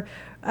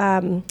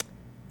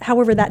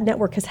however that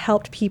network has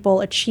helped people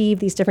achieve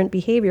these different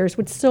behaviors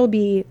would still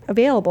be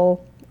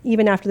available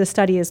even after the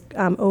study is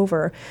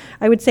over.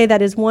 I would say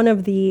that is one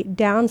of the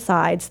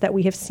downsides that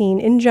we have seen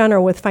in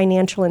general with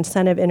financial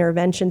incentive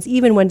interventions,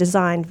 even when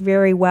designed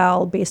very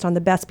well based on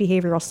the best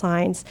behavioral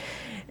science.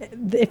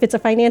 If it's a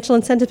financial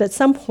incentive, at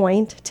some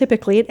point,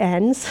 typically it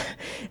ends.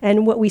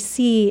 And what we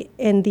see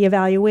in the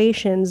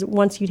evaluations,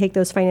 once you take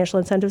those financial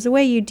incentives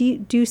away, you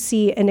do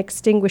see an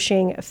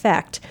extinguishing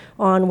effect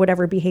on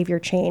whatever behavior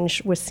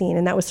change was seen.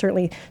 And that was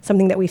certainly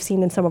something that we've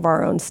seen in some of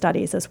our own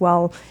studies as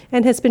well,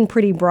 and has been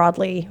pretty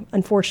broadly,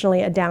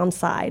 unfortunately, a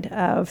downside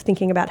of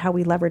thinking about how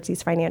we leverage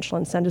these financial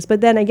incentives.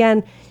 But then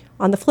again,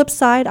 on the flip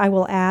side, I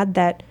will add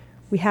that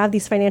we have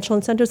these financial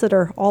incentives that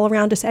are all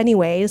around us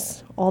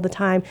anyways, all the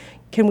time.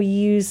 Can we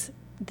use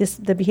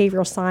the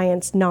behavioral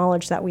science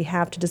knowledge that we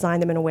have to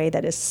design them in a way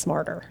that is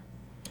smarter?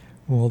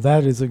 Well,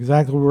 that is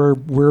exactly where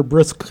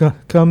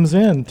BRISC comes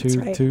in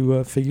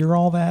to figure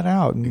all that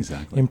out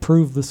and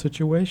improve the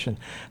situation.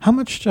 How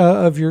much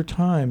of your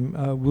time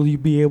will you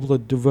be able to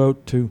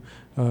devote to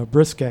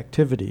BRISC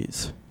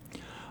activities?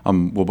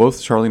 Well,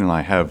 both Charlene and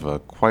I have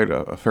quite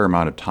a fair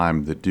amount of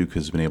time that Duke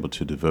has been able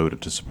to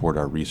devote to support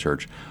our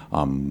research.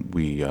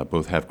 We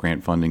both have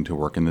grant funding to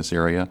work in this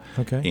area,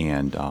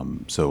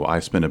 and so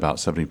I spend about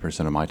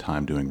 70% of my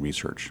time doing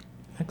research.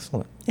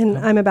 Excellent. And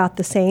I'm about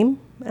the same,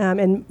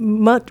 and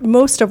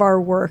most of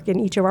our work in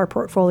each of our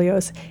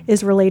portfolios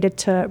is related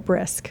to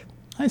BRISC.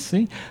 I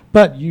see.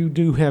 But you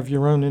do have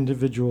your own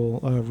individual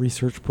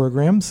research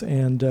programs,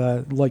 and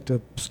like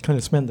to kind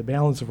of spend the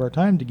balance of our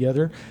time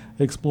together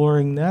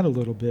exploring that a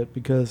little bit,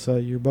 because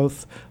you're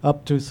both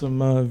up to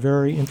some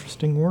very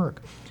interesting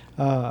work.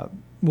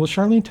 Will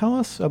Charlene tell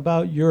us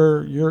about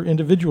your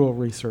individual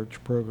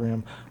research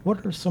program?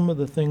 What are some of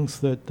the things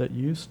that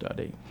you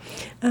study?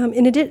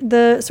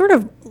 The sort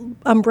of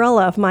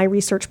umbrella of my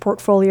research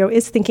portfolio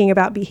is thinking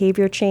about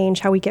behavior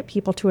change, how we get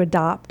people to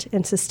adopt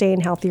and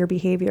sustain healthier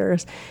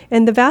behaviors.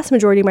 And the vast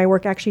majority of my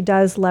work actually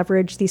does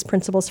leverage these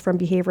principles from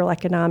behavioral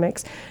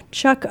economics.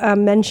 Chuck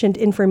mentioned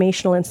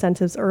informational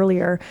incentives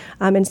earlier,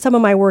 and some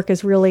of my work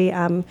is really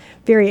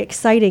very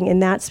exciting in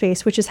that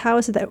space, which is how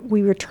is it that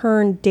we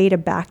return data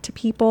back to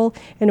people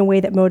in a way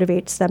that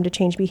motivates them to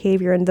change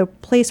behavior. And the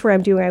place where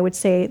I'm doing, I would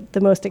say,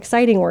 the most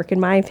exciting work, in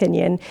my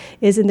opinion,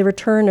 is in the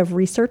return of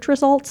research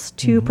results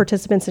to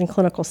participants in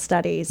clinical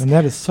studies. And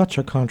that is such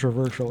a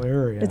controversial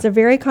area. It's a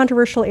very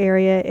controversial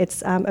area.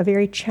 It's a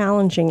very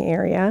challenging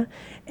area.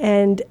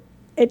 And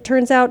it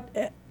turns out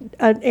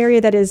an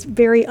area that is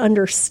very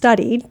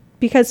understudied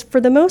because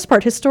for the most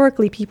part,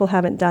 historically, people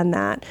haven't done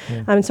that.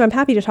 So I'm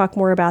happy to talk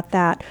more about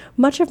that.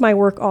 Much of my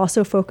work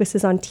also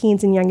focuses on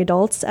teens and young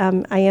adults.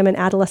 I am an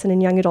adolescent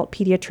and young adult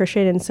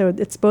pediatrician, and so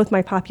it's both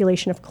my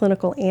population of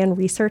clinical and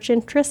research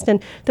interest.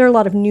 And there are a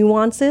lot of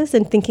nuances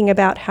in thinking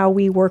about how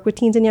we work with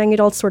teens and young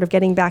adults, sort of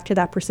getting back to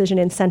that precision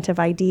incentive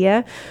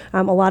idea.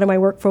 A lot of my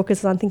work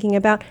focuses on thinking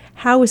about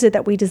how is it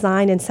that we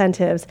design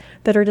incentives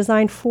that are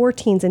designed for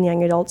teens and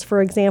young adults.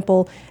 For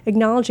example,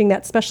 acknowledging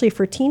that especially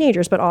for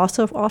teenagers, but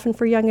also often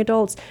for young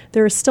adults,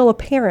 there is still a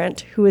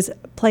parent who is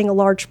playing a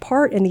large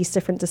part in these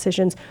different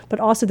decisions, but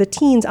also the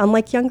teens,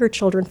 unlike younger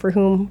children for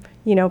whom,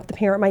 the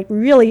parent might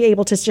really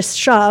able to just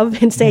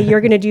shove and say,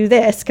 you're going to do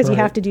this because you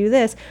have to do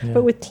this. Yeah.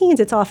 But with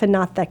teens, it's often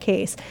not that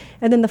case.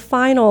 And then the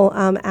final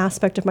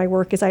aspect of my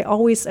work is I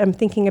always am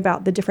thinking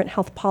about the different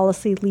health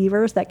policy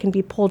levers that can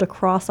be pulled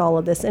across all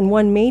of this. And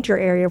one major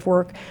area of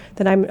work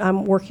that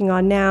I'm working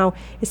on now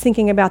is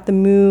thinking about the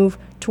move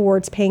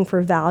towards paying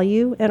for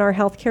value in our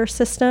healthcare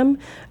system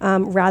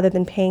rather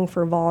than paying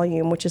for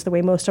volume, which is the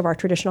way most of our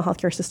traditional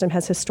healthcare system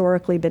has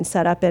historically been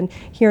set up. And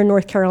here in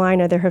North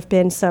Carolina, there have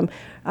been some,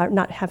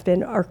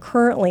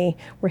 currently,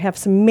 we have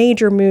some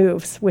major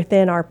moves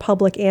within our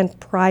public and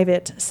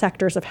private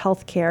sectors of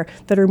healthcare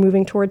that are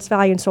moving towards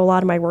value. And so a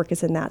lot of my work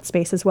is in that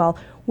space as well,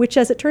 which,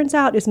 as it turns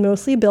out, is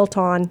mostly built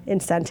on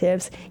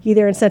incentives,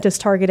 either incentives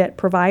targeted at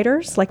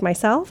providers like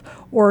myself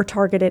or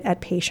targeted at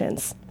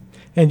patients.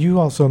 And you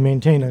also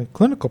maintain a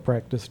clinical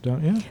practice,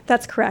 don't you?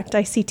 That's correct.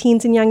 I see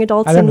teens and young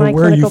adults in my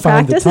clinical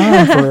practice. I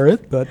don't know where you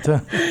find the time for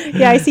it, but...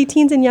 Yeah, I see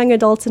teens and young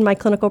adults in my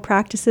clinical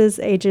practices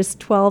ages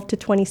 12 to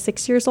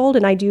 26 years old,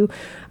 and I do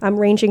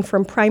ranging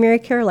from primary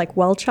care, like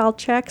well-child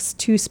checks,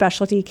 to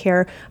specialty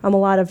care, a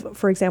lot of,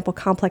 for example,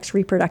 complex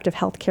reproductive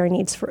health care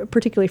needs,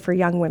 particularly for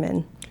young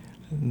women.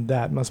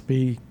 That must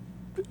be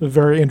a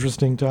very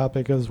interesting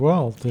topic as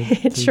well.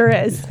 It sure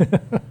is.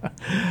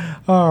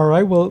 All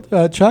right. Well,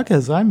 Chuck,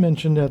 as I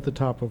mentioned at the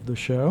top of the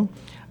show,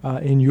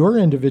 in your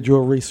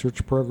individual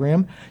research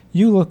program,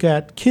 you look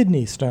at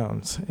kidney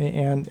stones.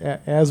 And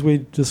as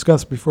we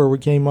discussed before we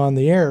came on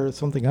the air,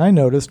 something I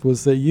noticed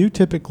was that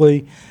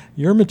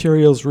your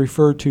materials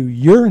refer to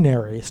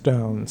urinary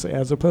stones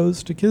as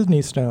opposed to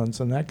kidney stones.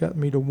 And that got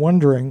me to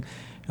wondering,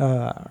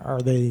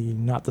 are they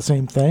not the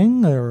same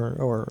thing,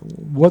 or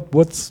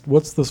what's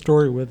the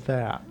story with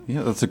that?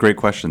 Yeah, that's a great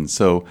question.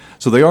 So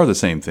they are the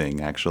same thing,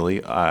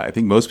 actually. I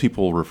think most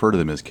people refer to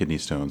them as kidney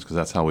stones because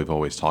that's how we've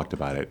always talked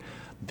about it.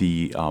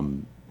 The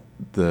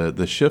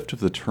shift of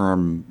the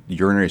term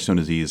urinary stone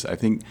disease, I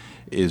think,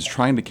 is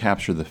trying to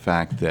capture the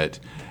fact that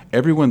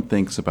everyone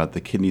thinks about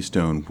the kidney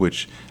stone,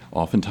 which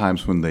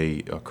oftentimes when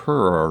they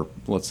occur are,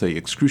 let's say,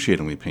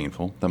 excruciatingly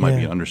painful. That might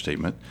be an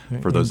understatement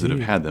for those that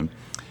have had them.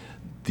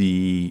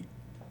 The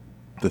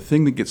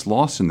thing that gets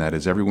lost in that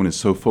is everyone is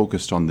so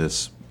focused on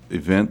this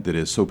event that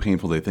is so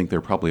painful they think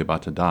they're probably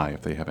about to die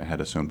if they haven't had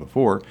a stone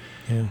before,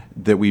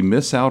 that we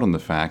miss out on the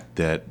fact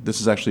that this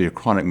is actually a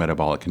chronic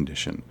metabolic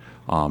condition.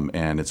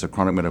 And it's a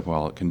chronic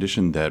metabolic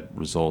condition that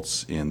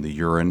results in the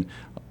urine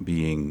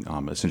being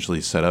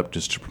essentially set up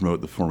just to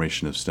promote the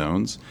formation of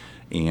stones.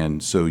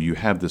 And so you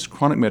have this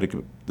chronic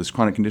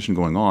condition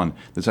going on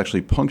that's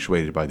actually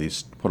punctuated by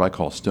these what I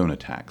call stone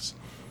attacks.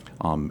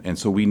 And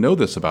so we know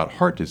this about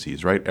heart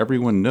disease, right?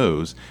 Everyone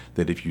knows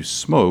that if you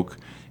smoke,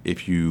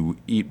 if you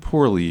eat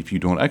poorly, if you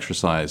don't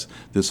exercise,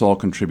 this all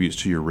contributes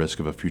to your risk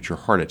of a future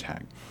heart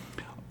attack.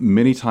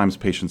 Many times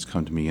patients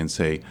come to me and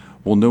say,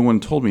 well, no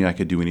one told me I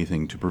could do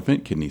anything to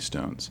prevent kidney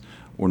stones,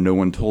 or no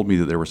one told me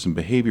that there were some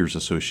behaviors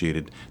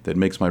associated that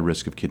makes my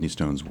risk of kidney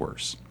stones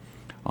worse.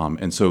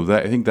 And so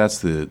I think that's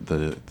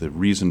the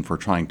reason for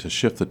trying to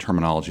shift the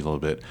terminology a little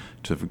bit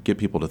to get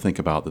people to think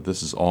about that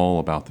this is all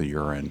about the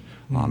urine,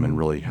 and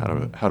really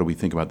how do we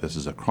think about this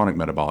as a chronic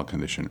metabolic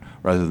condition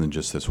rather than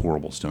just this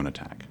horrible stone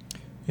attack.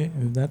 Yeah,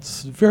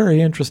 that's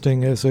very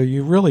interesting. So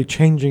you're really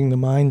changing the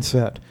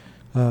mindset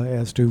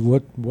as to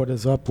what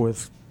is up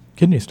with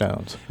kidney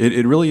stones.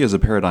 It really is a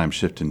paradigm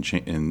shift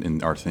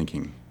in our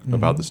thinking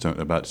about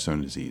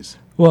stone disease.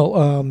 Well,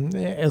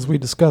 as we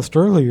discussed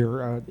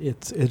earlier,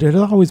 it had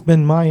always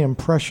been my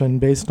impression,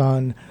 based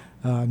on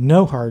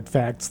no hard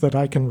facts that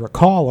I can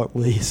recall at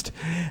least,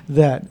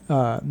 that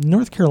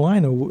North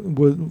Carolina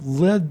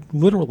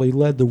literally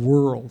led the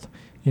world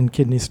in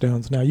kidney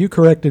stones. Now, you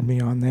corrected me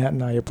on that,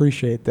 and I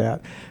appreciate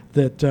that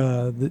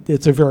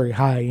it's a very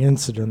high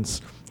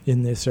incidence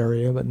in this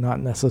area, but not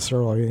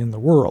necessarily in the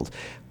world.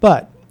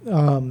 But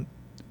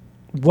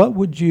what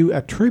would you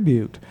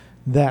attribute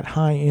that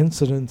high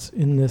incidence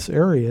in this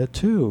area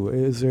to?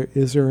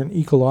 Is there an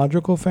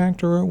ecological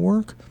factor at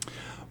work?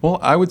 Well,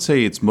 I would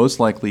say it's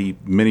most likely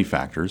many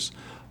factors.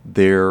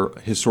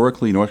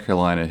 Historically, North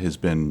Carolina has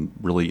been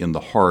really in the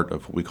heart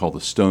of what we call the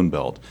Stone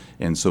Belt.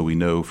 And so we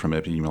know from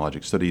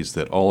epidemiologic studies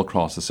that all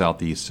across the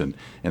Southeast and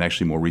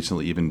actually more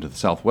recently even to the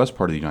Southwest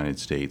part of the United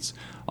States,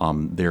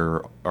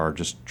 there are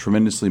just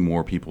tremendously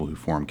more people who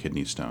form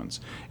kidney stones.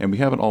 And we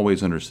haven't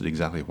always understood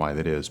exactly why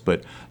that is.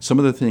 But some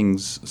of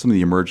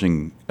the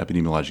emerging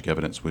epidemiologic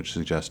evidence which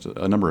suggests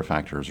a number of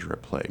factors are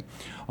at play.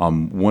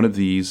 One of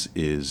these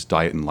is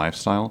diet and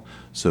lifestyle.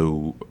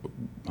 So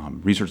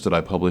research that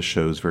I published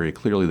shows very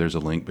clearly there's a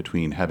link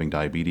between having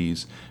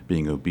diabetes,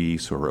 being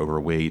obese or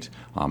overweight,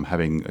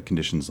 having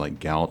conditions like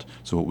gout,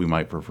 so what we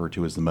might refer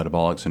to as the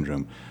metabolic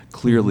syndrome,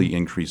 clearly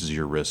increases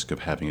your risk of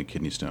having a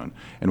kidney stone.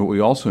 And what we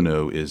also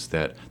know is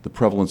that the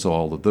prevalence of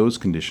all of those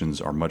conditions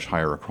are much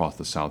higher across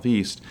the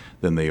Southeast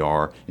than they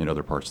are in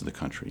other parts of the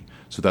country.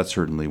 So that's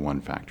certainly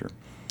one factor.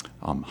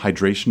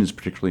 Hydration is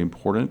particularly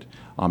important,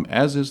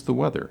 as is the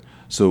weather.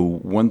 So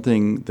one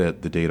thing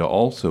that the data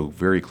also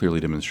very clearly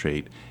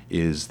demonstrate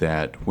is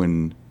that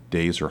when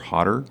days are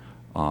hotter,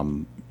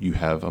 you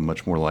have a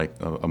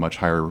much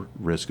higher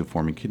risk of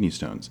forming kidney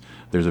stones.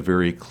 There's a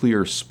very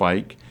clear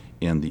spike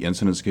in the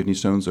incidence of kidney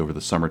stones over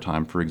the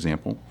summertime, for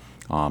example.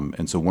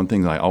 And so one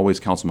thing that I always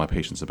counsel my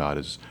patients about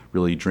is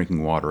really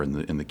drinking water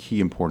and the key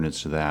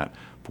importance to that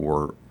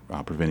for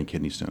preventing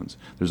kidney stones.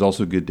 There's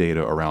also good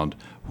data around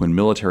when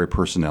military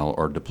personnel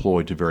are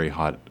deployed to very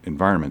hot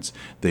environments,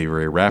 they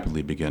very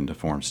rapidly begin to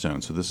form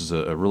stones. So this is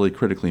a really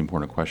critically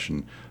important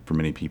question for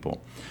many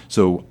people.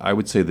 So I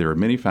would say there are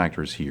many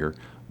factors here.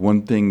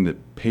 One thing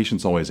that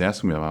patients always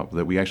ask me about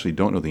that we actually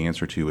don't know the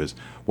answer to is,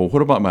 well,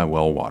 what about my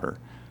well water?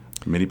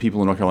 Many people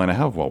in North Carolina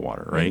have well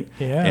water, right?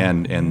 Yeah.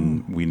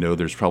 And we know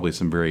there's probably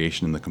some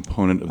variation in the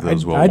component of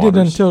those well waters. I did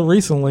until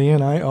recently,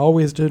 and I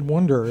always did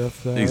wonder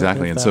if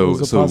exactly, if and that so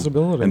was a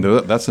possibility. And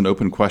that's an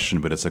open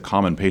question, but it's a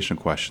common patient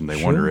question.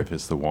 They wonder if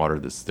it's the water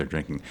that they're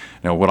drinking.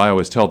 Now, what I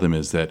always tell them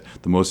is that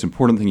the most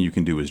important thing you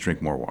can do is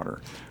drink more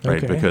water,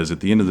 right? Okay. Because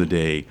at the end of the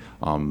day,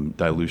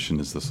 dilution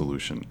is the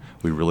solution.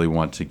 We really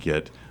want to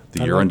get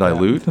the I urine like that.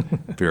 dilute,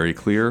 very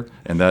clear,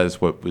 and that is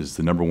what is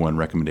the number one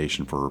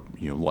recommendation for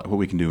what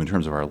we can do in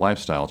terms of our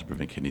lifestyle to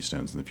prevent kidney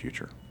stones in the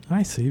future.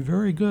 I see.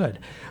 Very good.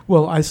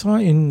 Well, I saw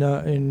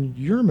in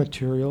your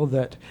material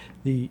that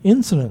the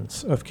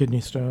incidence of kidney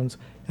stones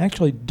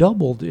actually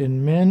doubled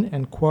in men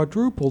and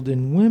quadrupled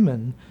in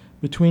women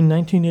between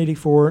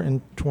 1984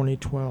 and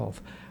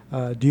 2012.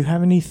 Do you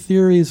have any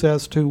theories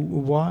as to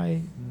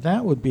why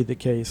that would be the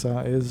case?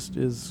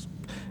 Is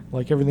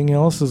like everything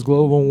else, is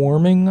global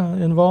warming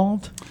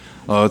involved?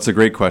 Oh, it's a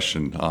great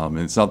question.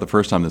 It's not the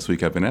first time this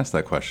week I've been asked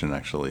that question,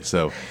 actually.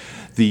 So,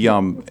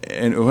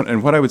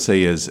 and what I would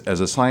say is, as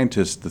a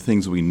scientist, the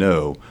things we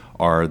know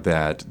are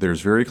that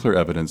there's very clear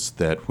evidence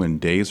that when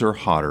days are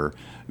hotter,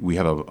 we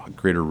have a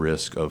greater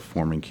risk of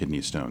forming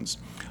kidney stones.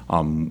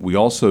 We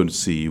also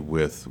see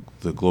with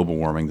the global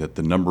warming that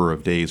the number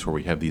of days where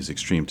we have these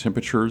extreme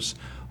temperatures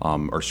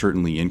are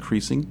certainly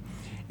increasing.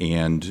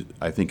 And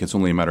I think it's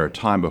only a matter of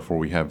time before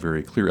we have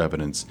very clear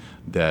evidence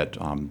that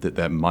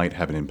that might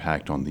have an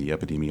impact on the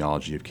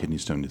epidemiology of kidney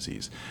stone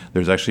disease.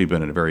 There's actually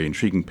been a very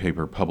intriguing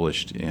paper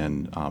published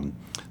in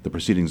the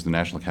Proceedings of the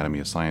National Academy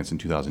of Science in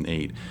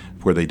 2008,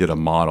 where they did a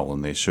model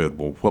and they showed,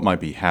 well, what might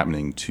be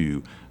happening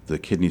to the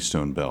kidney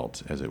stone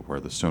belt, as it were,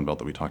 the stone belt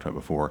that we talked about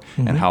before,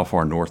 and how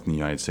far north in the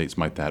United States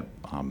might that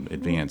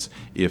advance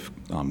if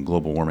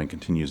global warming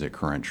continues at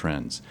current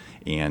trends.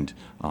 And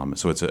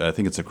so I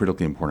think it's a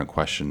critically important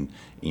question,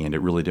 and it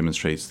really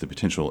demonstrates the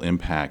potential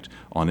impact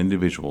on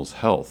individuals'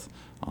 health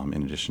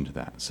in addition to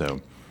that. So,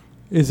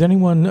 is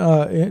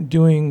anyone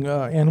doing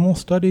animal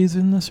studies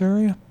in this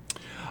area?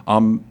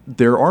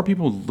 There are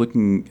people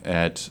looking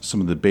at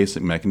some of the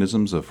basic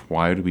mechanisms of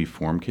why do we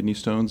form kidney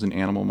stones in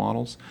animal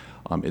models.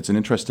 It's an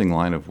interesting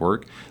line of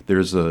work.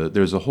 There's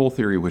a whole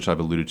theory which I've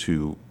alluded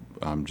to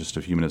just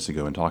a few minutes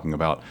ago in talking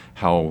about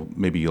how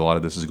maybe a lot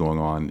of this is going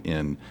on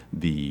in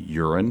the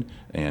urine,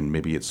 and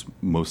maybe it's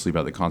mostly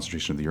about the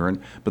concentration of the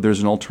urine. But there's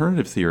an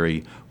alternative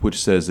theory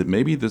which says that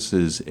maybe this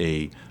is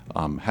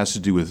has to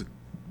do with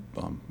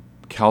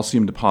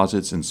calcium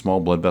deposits in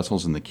small blood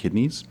vessels in the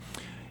kidneys.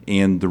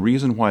 And the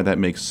reason why that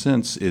makes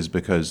sense is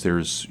because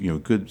there's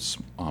good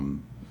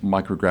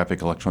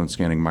micrographic electron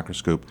scanning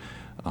microscope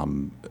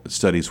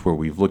studies where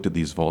we've looked at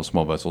these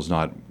small vessels,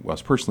 not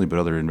us personally, but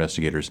other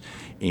investigators,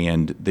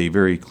 and they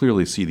very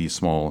clearly see these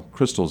small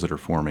crystals that are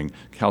forming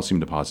calcium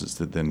deposits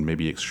that then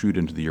maybe extrude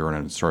into the urine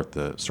and start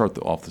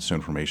off the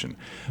stone formation.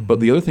 Mm-hmm. But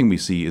the other thing we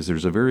see is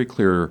there's a very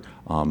clear,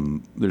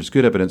 there's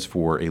good evidence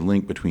for a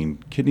link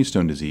between kidney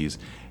stone disease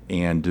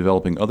and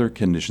developing other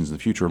conditions in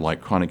the future like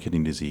chronic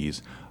kidney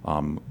disease,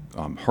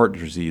 heart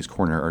disease,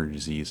 coronary artery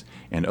disease,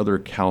 and other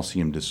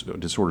calcium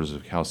disorders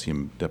of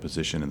calcium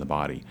deposition in the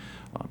body.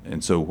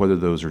 And so whether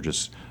those are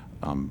just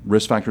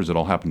risk factors that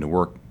all happen to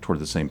work toward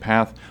the same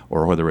path,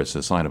 or whether it's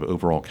a sign of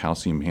overall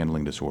calcium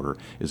handling disorder,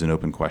 is an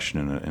open question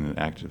and an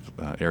active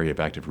area of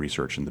active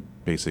research in the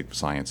basic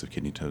science of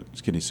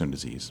kidney stone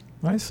disease.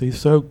 I see.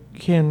 So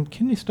can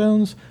kidney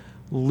stones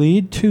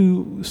lead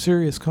to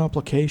serious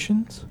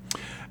complications?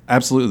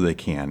 Absolutely, they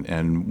can.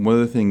 And one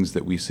of the things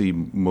that we see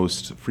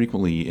most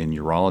frequently in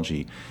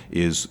urology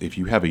is if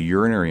you have a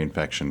urinary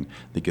infection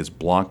that gets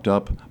blocked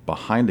up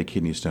behind a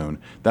kidney stone,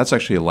 that's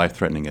actually a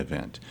life-threatening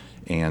event.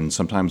 And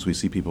sometimes we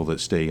see people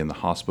that stay in the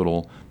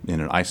hospital in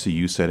an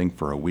ICU setting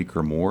for a week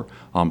or more.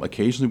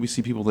 Occasionally we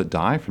see people that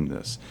die from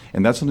this.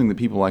 And that's something that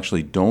people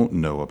actually don't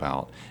know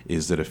about,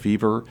 is that a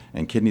fever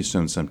and kidney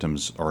stone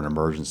symptoms are an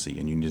emergency,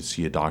 and you need to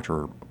see a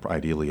doctor,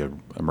 ideally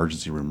an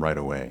emergency room, right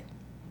away.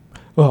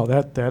 Well,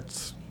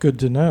 that's good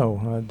to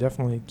know.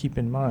 Definitely keep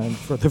in mind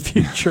for the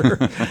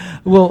future.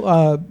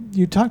 Well,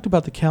 you talked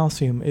about the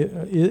calcium.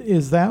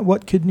 Is that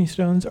what kidney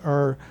stones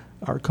are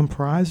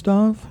comprised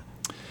of?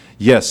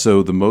 Yes.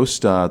 So the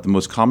most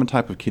common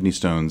type of kidney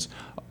stones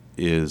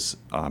is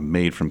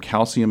made from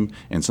calcium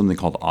and something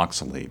called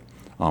oxalate,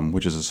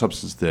 which is a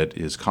substance that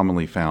is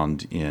commonly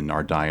found in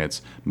our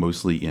diets,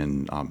 mostly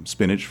in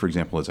spinach, for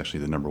example, is actually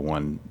the number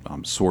one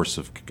source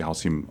of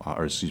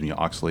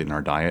oxalate in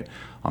our diet.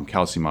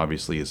 Calcium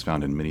obviously is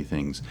found in many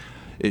things.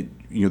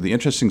 The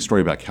interesting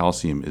story about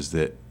calcium is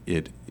that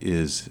it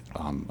is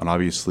an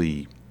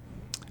obviously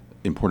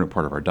important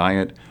part of our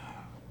diet.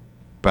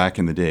 Back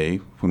in the day,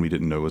 when we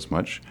didn't know as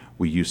much,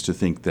 we used to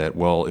think that,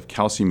 well, if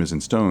calcium is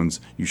in stones,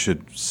 you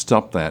should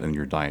stop that in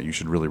your diet. You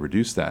should really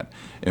reduce that.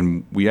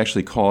 And we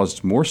actually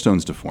caused more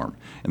stones to form.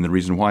 And the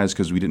reason why is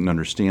because we didn't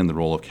understand the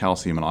role of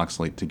calcium and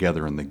oxalate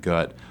together in the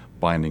gut,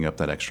 binding up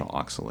that extra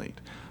oxalate.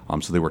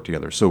 So they work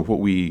together. So what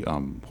we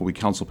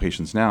counsel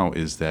patients now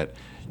is that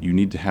you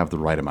need to have the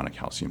right amount of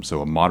calcium.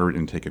 So a moderate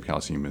intake of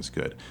calcium is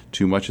good.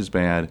 Too much is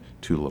bad.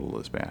 Too little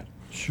is bad.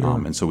 Sure.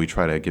 And so we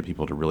try to get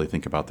people to really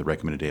think about the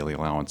recommended daily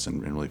allowance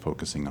and really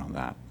focusing on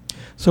that.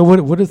 So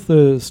what is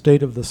the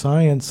state of the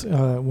science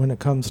when it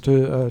comes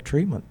to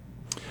treatment?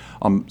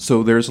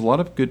 So there's a lot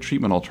of good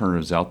treatment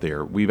alternatives out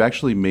there. We've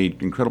actually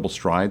made incredible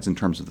strides in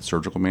terms of the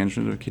surgical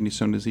management of kidney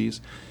stone disease.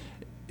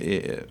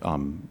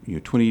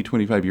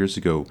 25 years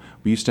ago,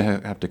 we used to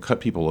have to cut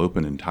people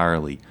open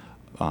entirely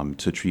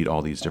to treat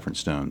all these different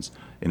stones,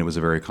 and it was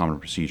a very common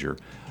procedure.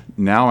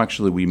 Now,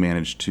 actually, we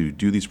manage to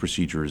do these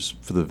procedures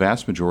for the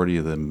vast majority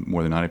of them,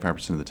 more than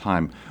 95% of the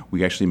time.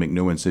 We actually make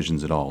no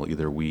incisions at all.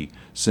 Either we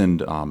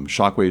send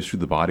shock waves through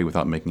the body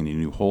without making any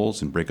new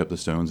holes and break up the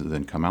stones that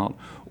then come out,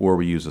 or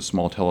we use a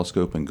small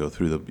telescope and go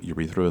through the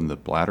urethra and the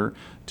bladder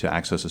to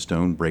access a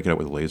stone, break it out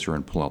with a laser,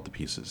 and pull out the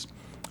pieces.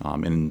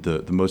 And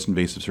the most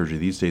invasive surgery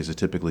these days is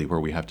typically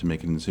where we have to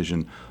make an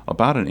incision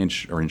about an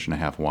inch or inch and a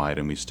half wide,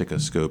 and we stick a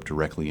scope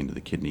directly into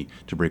the kidney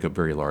to break up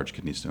very large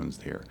kidney stones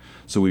there.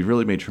 So we've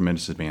really made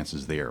tremendous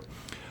advances there.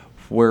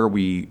 Where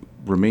we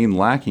remain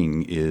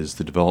lacking is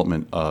the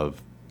development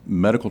of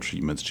medical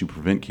treatments to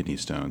prevent kidney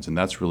stones, and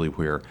that's really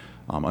where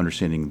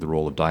understanding the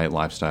role of diet,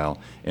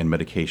 lifestyle, and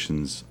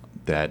medications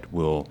that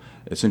will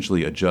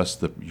essentially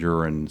adjust the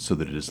urine so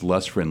that it is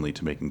less friendly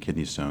to making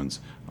kidney stones.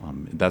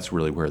 That's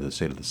really where the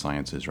state of the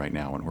science is right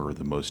now and where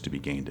the most to be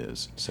gained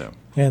is.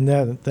 And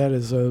that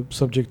is a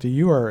subject that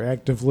you are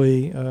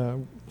actively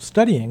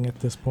studying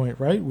at this point,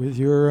 right, with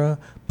your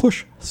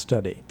PUSH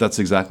study. That's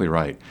exactly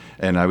right.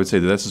 And I would say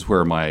that this is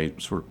where my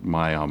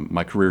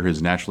career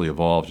has naturally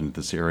evolved into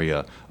this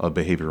area of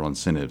behavioral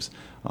incentives,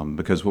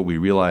 because what we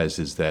realized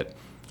is that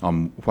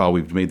while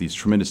we've made these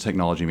tremendous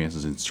technology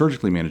advances in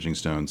surgically managing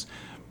stones,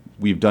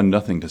 we've done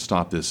nothing to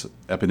stop this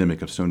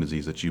epidemic of stone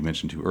disease that you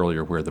mentioned to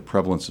earlier, where the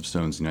prevalence of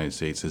stones in the United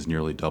States has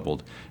nearly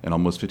doubled, and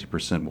almost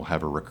 50% will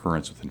have a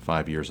recurrence within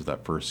 5 years of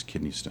that first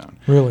kidney stone.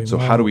 Really? So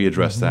wow. How do we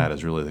address that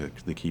is really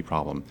the key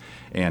problem.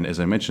 And as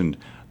I mentioned,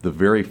 the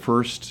very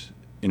first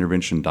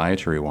intervention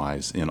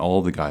dietary-wise in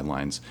all the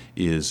guidelines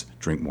is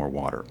drink more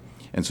water.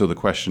 And so the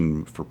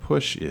question for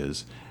PUSH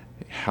is,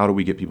 how do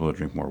we get people to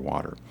drink more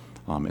water?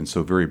 And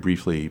so very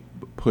briefly,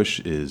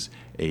 PUSH is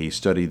a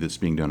study that's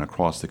being done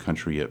across the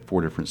country at 4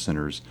 different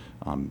centers,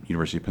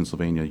 University of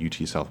Pennsylvania,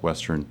 UT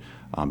Southwestern,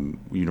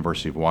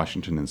 University of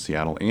Washington in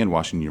Seattle, and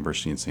Washington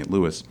University in St.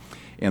 Louis.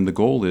 And the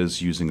goal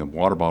is using a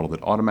water bottle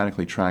that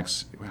automatically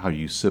tracks how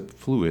you sip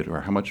fluid or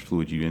how much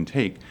fluid you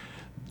intake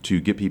to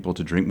get people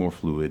to drink more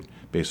fluid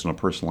based on a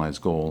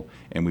personalized goal.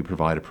 And we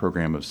provide a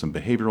program of some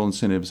behavioral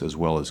incentives as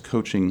well as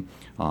coaching,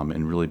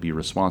 and really be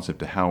responsive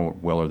to how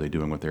well are they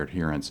doing with their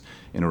adherence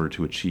in order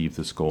to achieve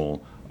this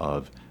goal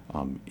of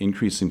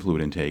increasing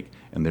fluid intake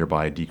and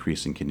thereby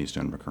decreasing kidney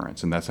stone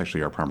recurrence. And that's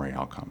actually our primary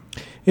outcome.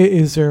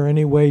 Is there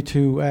any way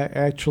to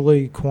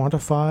actually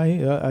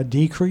quantify a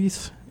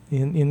decrease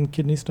in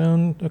kidney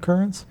stone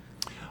occurrence?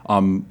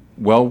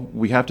 Well,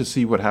 we have to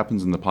see what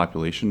happens in the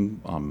population,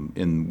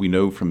 and we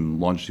know from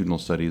longitudinal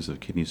studies of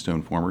kidney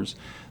stone formers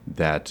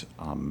that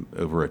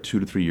over a 2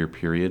 to 3 year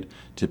period,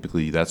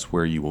 typically that's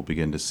where you will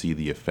begin to see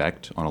the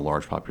effect on a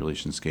large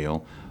population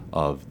scale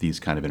of these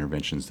kind of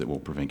interventions that will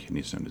prevent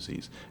kidney stone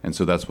disease. And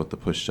so that's what the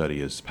PUSH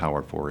study is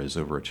powered for, is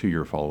over a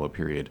 2-year follow-up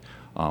period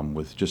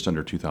with just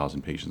under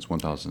 2,000 patients,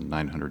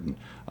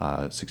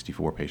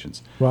 1,964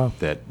 patients. Wow.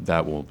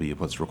 That will be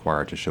what's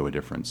required to show a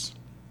difference.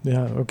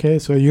 Yeah, okay,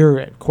 so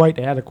you're quite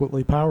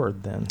adequately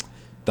powered then.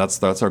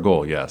 That's our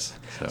goal, yes.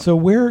 So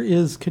where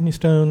is kidney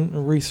stone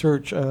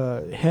research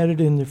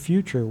headed in the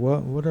future?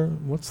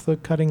 What's the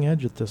cutting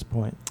edge at this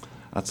point?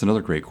 That's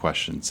another great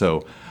question.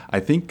 So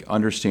I think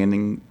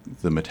understanding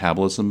the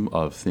metabolism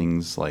of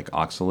things like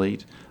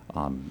oxalate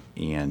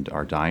and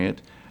our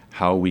diet,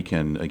 how we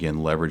can,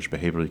 again, leverage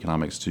behavioral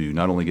economics to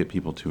not only get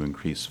people to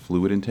increase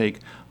fluid intake,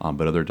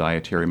 but other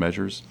dietary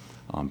measures.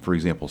 For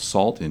example,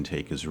 salt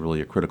intake is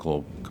really a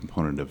critical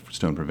component of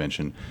stone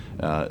prevention.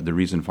 The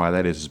reason why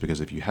that is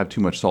because if you have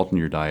too much salt in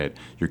your diet,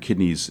 your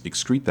kidneys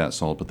excrete that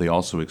salt, but they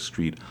also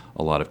excrete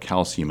a lot of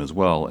calcium as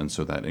well, and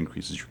so that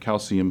increases your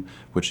calcium,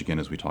 which again,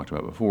 as we talked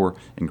about before,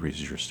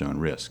 increases your stone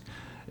risk.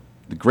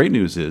 The great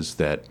news is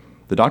that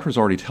the doctor is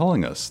already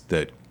telling us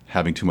that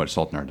having too much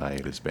salt in our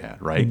diet is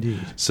bad, right? Indeed.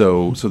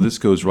 So this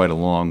goes right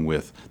along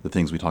with the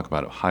things we talk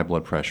about: high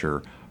blood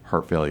pressure,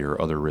 heart failure,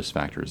 other risk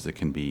factors that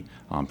can be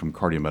from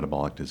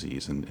cardiometabolic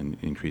disease and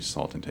increased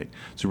salt intake.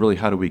 So really,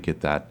 how do we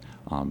get that?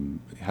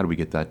 How do we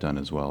get that done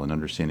as well? And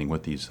understanding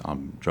what these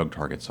drug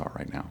targets are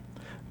right now.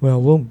 Well,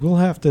 we'll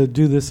have to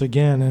do this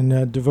again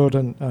and devote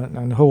a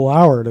whole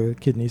hour to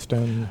kidney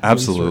stone.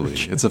 Absolutely,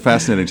 research. It's a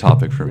fascinating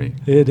topic for me.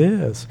 It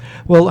is.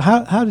 Well,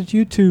 how did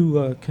you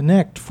two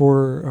connect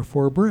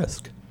for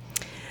Brisk?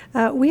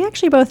 We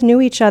actually both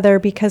knew each other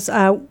because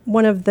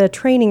one of the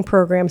training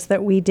programs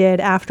that we did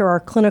after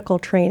our clinical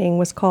training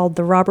was called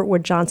the Robert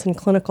Wood Johnson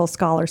Clinical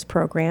Scholars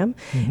Program.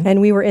 Mm-hmm.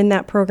 And we were in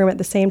that program at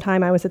the same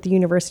time. I was at the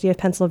University of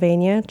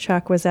Pennsylvania.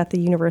 Chuck was at the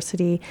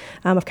University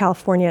of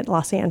California at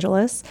Los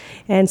Angeles.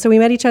 And so we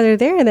met each other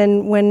there. And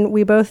then when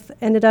we both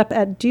ended up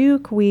at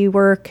Duke, we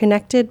were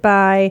connected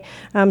by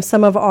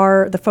some of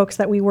the folks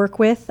that we work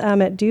with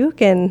at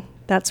Duke, and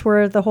that's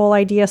where the whole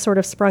idea sort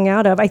of sprung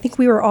out of. I think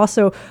we were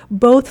also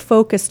both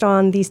focused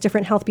on these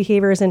different health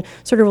behaviors and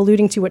sort of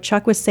alluding to what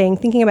Chuck was saying,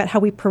 thinking about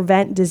how we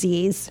prevent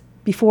disease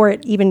before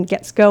it even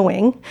gets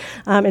going.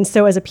 And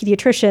so as a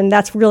pediatrician,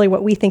 that's really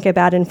what we think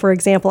about. And for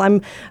example,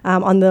 I'm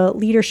on the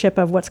leadership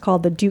of what's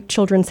called the Duke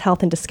Children's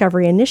Health and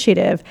Discovery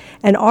Initiative.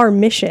 And our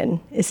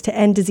mission is to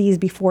end disease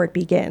before it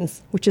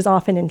begins, which is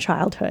often in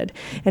childhood.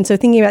 And so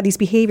thinking about these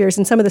behaviors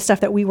and some of the stuff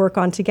that we work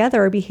on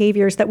together are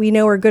behaviors that we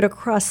know are good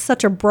across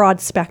such a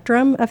broad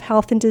spectrum of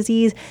health and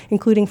disease,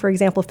 including, for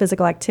example,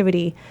 physical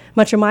activity.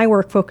 Much of my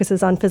work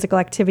focuses on physical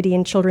activity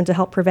in children to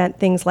help prevent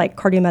things like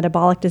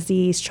cardiometabolic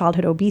disease,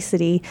 childhood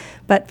obesity.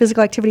 But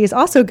physical activity is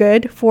also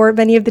good for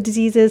many of the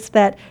diseases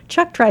that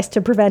Chuck tries to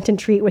prevent and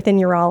treat within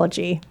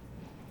urology.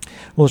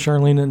 Well,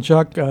 Charlene and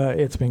Chuck,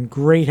 it's been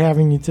great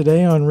having you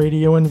today on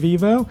Radio in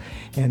Vivo,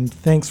 and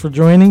thanks for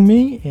joining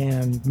me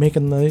and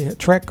making the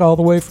trek all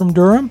the way from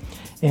Durham,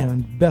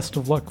 and best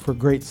of luck for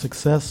great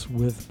success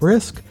with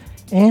Brisk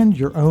and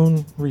your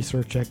own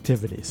research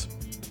activities.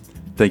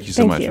 Thank you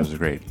so much. It was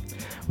great.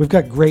 We've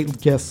got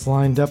great guests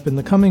lined up in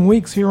the coming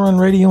weeks here on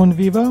Radio in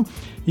Vivo.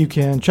 You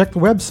can check the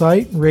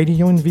website,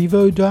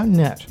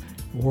 radioinvivo.net,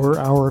 or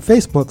our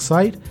Facebook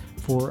site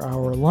for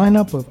our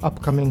lineup of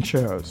upcoming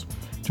shows.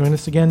 Join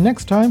us again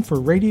next time for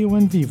Radio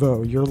in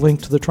Vivo, your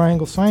link to the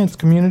Triangle Science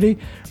community,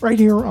 right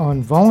here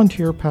on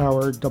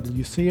volunteer-powered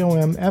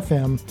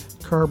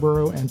WCOM-FM,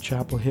 Scarborough and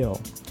Chapel Hill.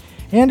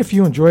 And if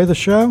you enjoy the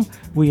show,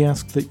 we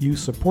ask that you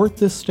support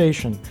this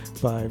station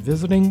by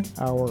visiting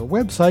our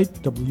website,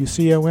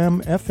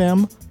 wcomfm.org,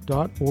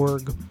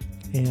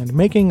 and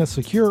making a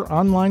secure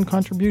online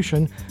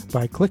contribution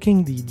by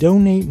clicking the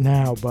Donate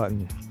Now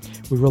button.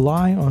 We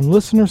rely on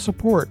listener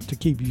support to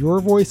keep your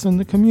voice in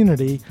the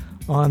community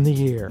on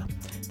the air.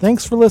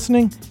 Thanks for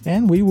listening,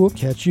 and we will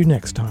catch you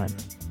next time.